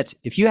 I mean,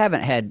 if you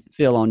haven't had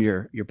Phil on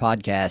your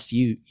podcast,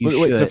 you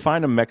should. Wait,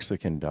 define a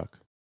Mexican duck.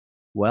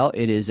 Well,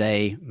 it is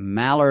a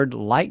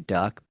mallard-like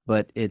duck,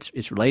 but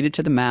it's related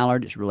to the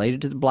mallard, it's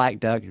related to the black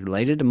duck, it's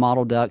related to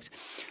mottled ducks,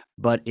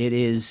 but it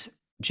is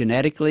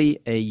genetically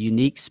a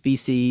unique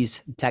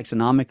species,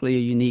 taxonomically a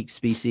unique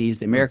species.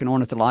 The American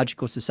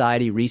Ornithological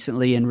Society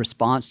recently, in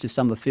response to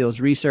some of Phil's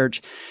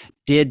research,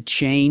 did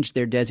change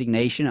their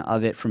designation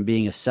of it from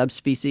being a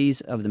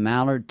subspecies of the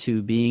mallard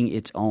to being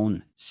its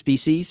own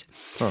species.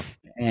 Huh.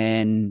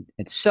 And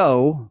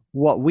so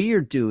what we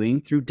are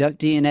doing through Duck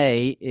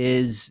DNA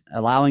is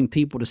allowing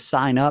people to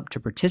sign up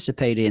to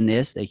participate in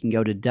this. They can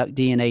go to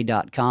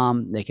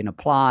duckdna.com. They can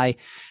apply.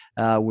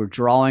 We're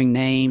drawing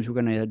names. We're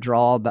going to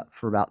draw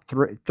for about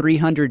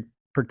 300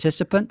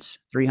 participants,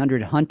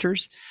 300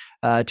 hunters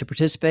to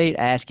participate,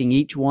 asking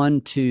each one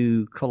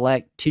to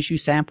collect tissue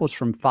samples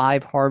from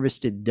 5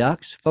 harvested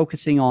ducks,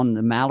 focusing on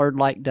the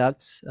mallard-like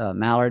ducks,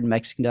 mallard,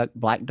 Mexican duck,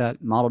 black duck,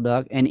 mottled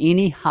duck, and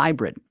any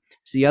hybrid.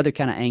 It's the other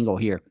kind of angle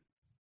here.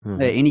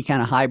 Any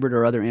kind of hybrid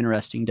or other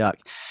interesting duck.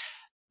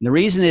 The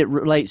reason it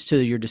relates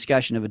to your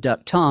discussion of a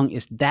duck tongue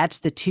is that's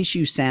the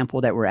tissue sample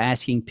that we're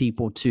asking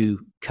people to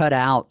cut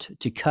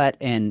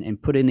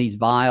and put in these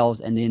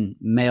vials and then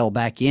mail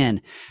back in.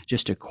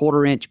 Just a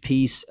 1/4-inch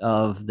piece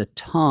of the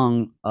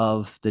tongue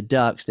of the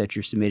ducks that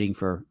you're submitting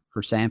for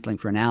sampling,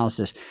 for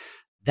analysis.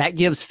 That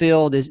gives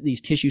Phil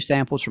these tissue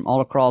samples from all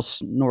across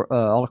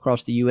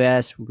the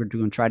U.S. We're going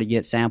to try to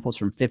get samples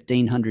from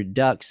 1,500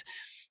 ducks,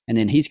 and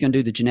then he's going to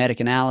do the genetic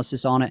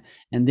analysis on it,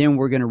 and then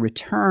we're going to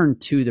return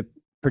to the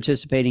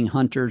participating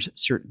hunters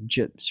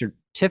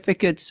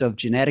certificates of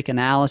genetic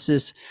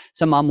analysis.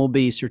 Some of them will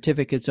be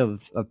certificates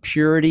of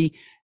purity,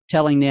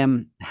 telling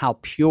them how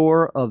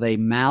pure of a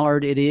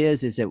mallard it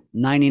is. Is it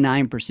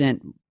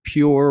 99%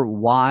 pure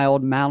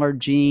wild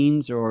mallard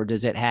genes, or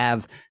does it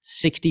have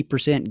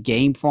 60%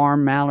 game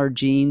farm mallard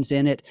genes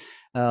in it?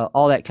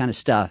 All that kind of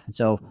stuff.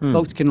 So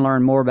folks can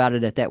learn more about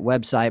it at that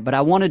website. But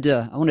I wanted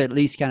to at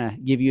least kind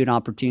of give you an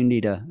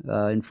opportunity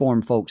to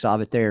inform folks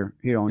of it here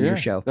on your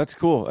show. That's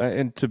cool.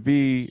 And to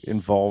be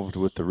involved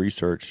with the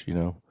research,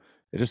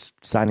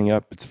 just signing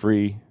up, it's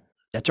free.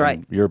 That's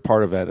right. You're a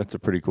part of that. That's a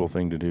pretty cool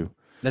thing to do.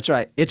 That's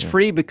right. It's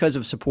free because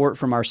of support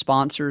from our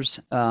sponsors,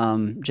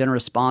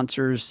 generous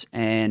sponsors.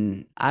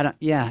 And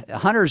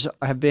hunters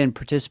have been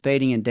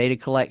participating in data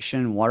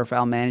collection,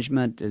 waterfowl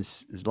management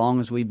as long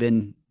as we've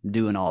been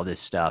doing all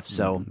this stuff.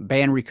 So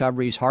band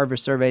recoveries,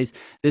 harvest surveys,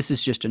 this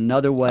is just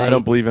another way. I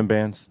don't believe in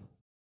bands.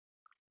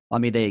 I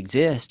mean, they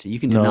exist. You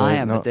can deny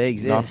them, but they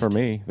exist. Not for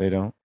me. They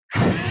don't.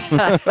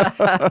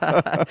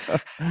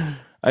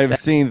 I've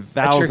seen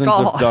thousands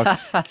of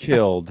ducks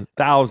killed,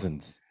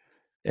 thousands.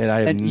 And I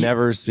have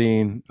never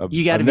seen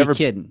you got to be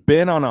kidding.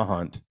 Been on a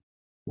hunt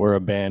where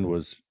a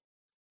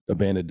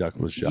banded duck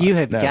was shot. You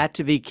have got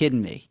to be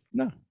kidding me.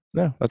 No.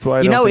 No, that's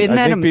why I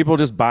think people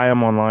just buy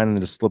them online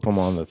and just slip them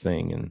on the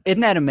thing. And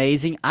isn't that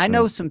amazing? I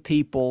know some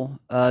people,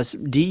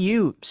 some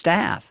DU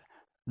staff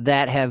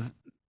that have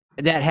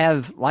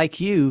like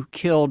you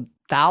killed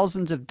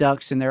thousands of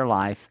ducks in their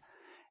life,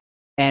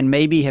 and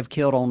maybe have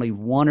killed only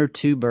 1 or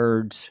 2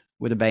 birds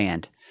with a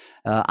band.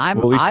 At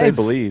least they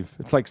believe.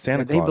 It's like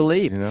Santa Claus. They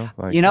believe,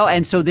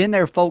 and so then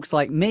there are folks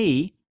like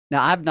me.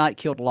 Now, I've not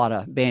killed a lot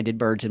of banded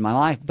birds in my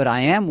life, but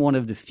I am one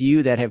of the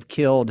few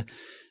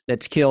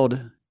that's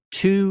killed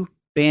 2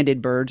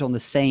 banded birds on the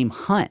same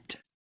hunt.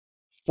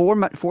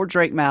 4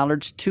 Drake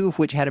mallards, 2 of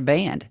which had a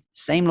band.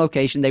 Same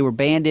location. They were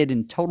banded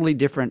in totally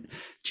different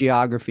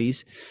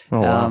geographies.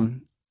 Oh, wow.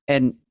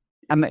 And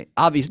I mean,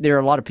 obviously, there are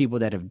a lot of people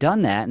that have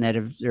done that, and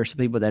there are some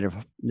people that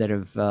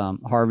have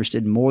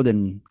harvested more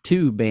than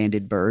 2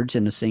 banded birds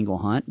in a single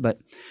hunt. But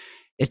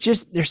it's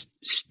just there's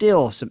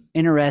still some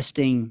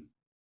interesting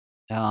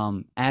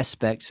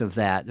aspects of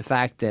that. The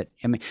fact that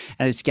and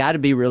it's got to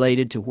be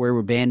related to where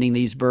we're banding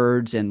these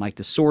birds, and like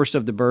the source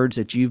of the birds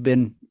that you've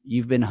been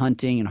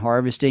hunting and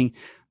harvesting,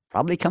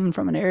 probably coming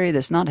from an area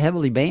that's not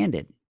heavily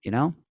banded.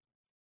 Yeah,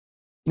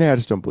 I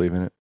just don't believe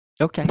in it.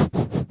 Okay.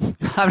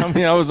 I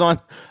mean, I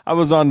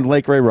was on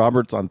Lake Ray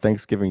Roberts on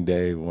Thanksgiving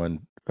Day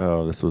when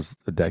this was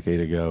a decade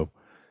ago,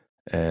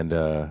 and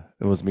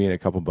it was me and a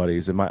couple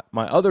buddies, and my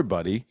other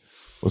buddy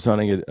was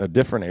hunting a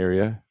different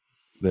area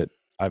that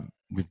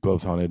we've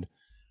both hunted,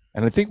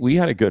 and I think we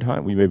had a good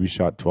hunt. We maybe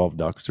shot 12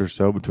 ducks or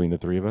so between the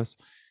 3 of us,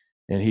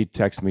 and he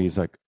texted me. He's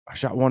like, "I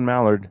shot 1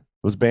 mallard. It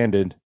was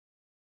banded."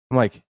 I'm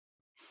like,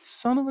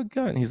 "Son of a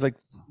gun!" He's like,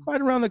 "Right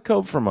around the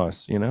cove from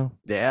us,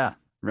 Yeah,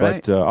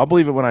 right. But I'll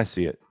believe it when I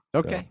see it.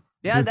 Okay. So.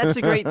 Yeah, that's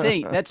a great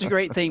thing. That's a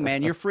great thing,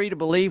 man. You're free to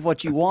believe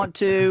what you want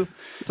to.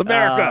 It's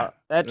America.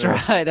 That's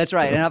right. That's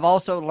right. And I've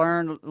also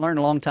learned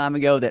a long time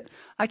ago that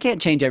I can't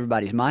change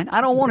everybody's mind.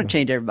 I don't want to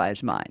change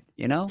everybody's mind,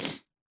 Yeah.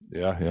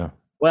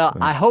 Well,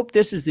 I hope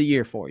this is the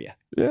year for you.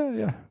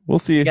 Yeah. We'll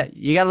see.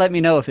 You got to let me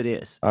know if it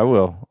is. I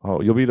will.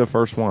 Oh, you'll be the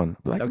first one.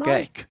 Like,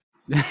 okay.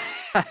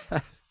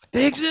 Mike,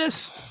 they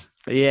exist.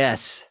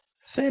 Yes.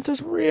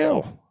 Santa's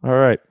real. All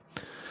right.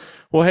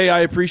 Well, hey, I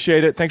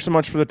appreciate it. Thanks so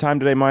much for the time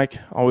today, Mike.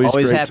 Always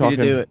great happy talking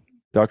to do it.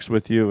 ducks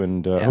with you,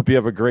 and hope you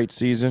have a great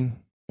season.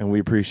 And we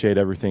appreciate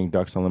everything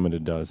Ducks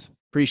Unlimited does.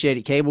 Appreciate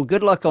it, Cable.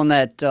 Good luck on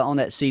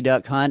that sea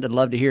duck hunt. I'd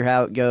love to hear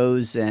how it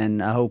goes,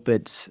 and I hope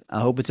it's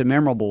a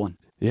memorable one.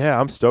 Yeah,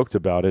 I'm stoked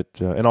about it,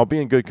 and I'll be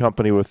in good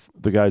company with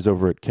the guys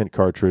over at Kent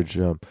Cartridge.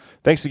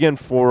 Thanks again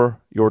for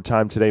your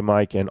time today,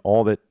 Mike, and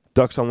all that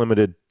Ducks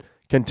Unlimited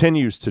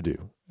continues to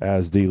do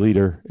as the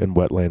leader in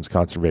wetlands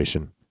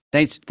conservation.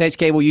 Thanks,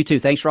 Cable. You too.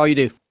 Thanks for all you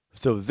do.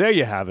 So there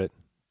you have it.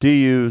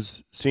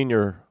 DU's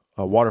senior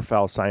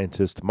waterfowl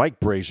scientist, Mike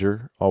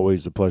Brasher.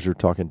 Always a pleasure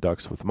talking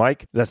ducks with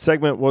Mike. That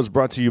segment was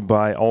brought to you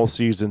by All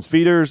Seasons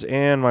Feeders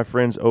and my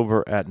friends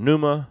over at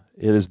Numa.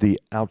 It is the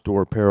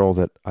outdoor apparel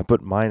that I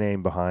put my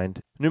name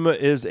behind. Numa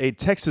is a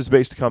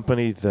Texas-based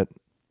company that,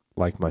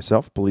 like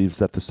myself, believes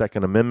that the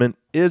Second Amendment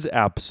is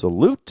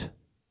absolute.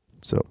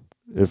 So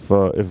if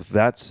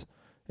that's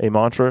a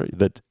mantra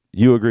that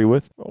you agree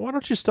with, why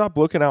don't you stop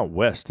looking out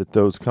west at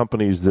those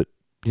companies that,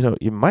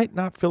 you might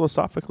not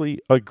philosophically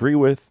agree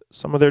with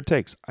some of their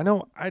takes. I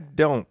know I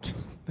don't.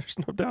 There's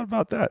no doubt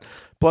about that.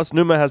 Plus,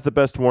 Numa has the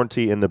best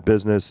warranty in the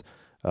business.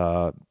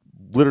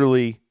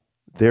 Literally,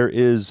 there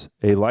is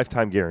a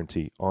lifetime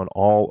guarantee on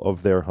all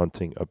of their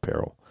hunting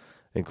apparel,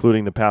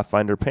 including the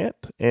Pathfinder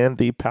pant and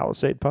the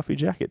Palisade puffy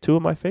jacket, 2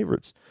 of my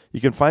favorites.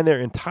 You can find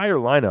their entire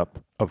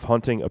lineup of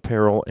hunting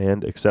apparel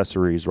and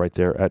accessories right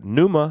there at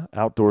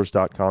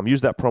NumaOutdoors.com.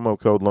 Use that promo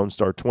code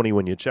LoneStar20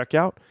 when you check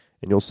out,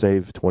 and you'll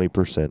save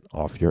 20%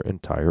 off your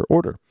entire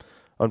order.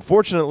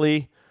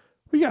 Unfortunately,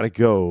 we got to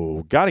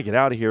go. Got to get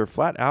out of here.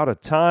 Flat out of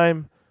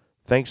time.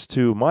 Thanks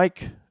to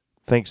Mike.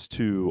 Thanks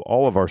to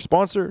all of our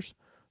sponsors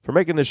for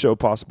making this show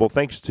possible.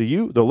 Thanks to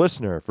you, the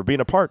listener, for being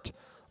a part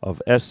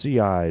of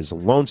SCI's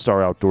Lone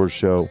Star Outdoors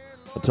Show.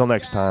 Until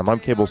next time, I'm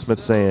Cable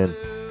Smith saying,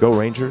 go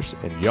Rangers,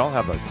 and y'all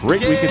have a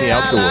great week in the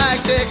outdoors. I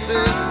like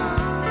Texas.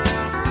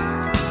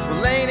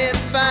 Well, ain't it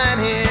fine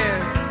here?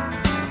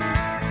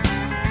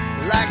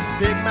 Like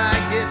to pick my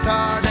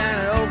guitar down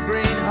at Old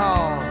Green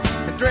Hall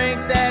and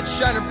drink that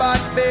Shiner Bot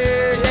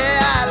beer.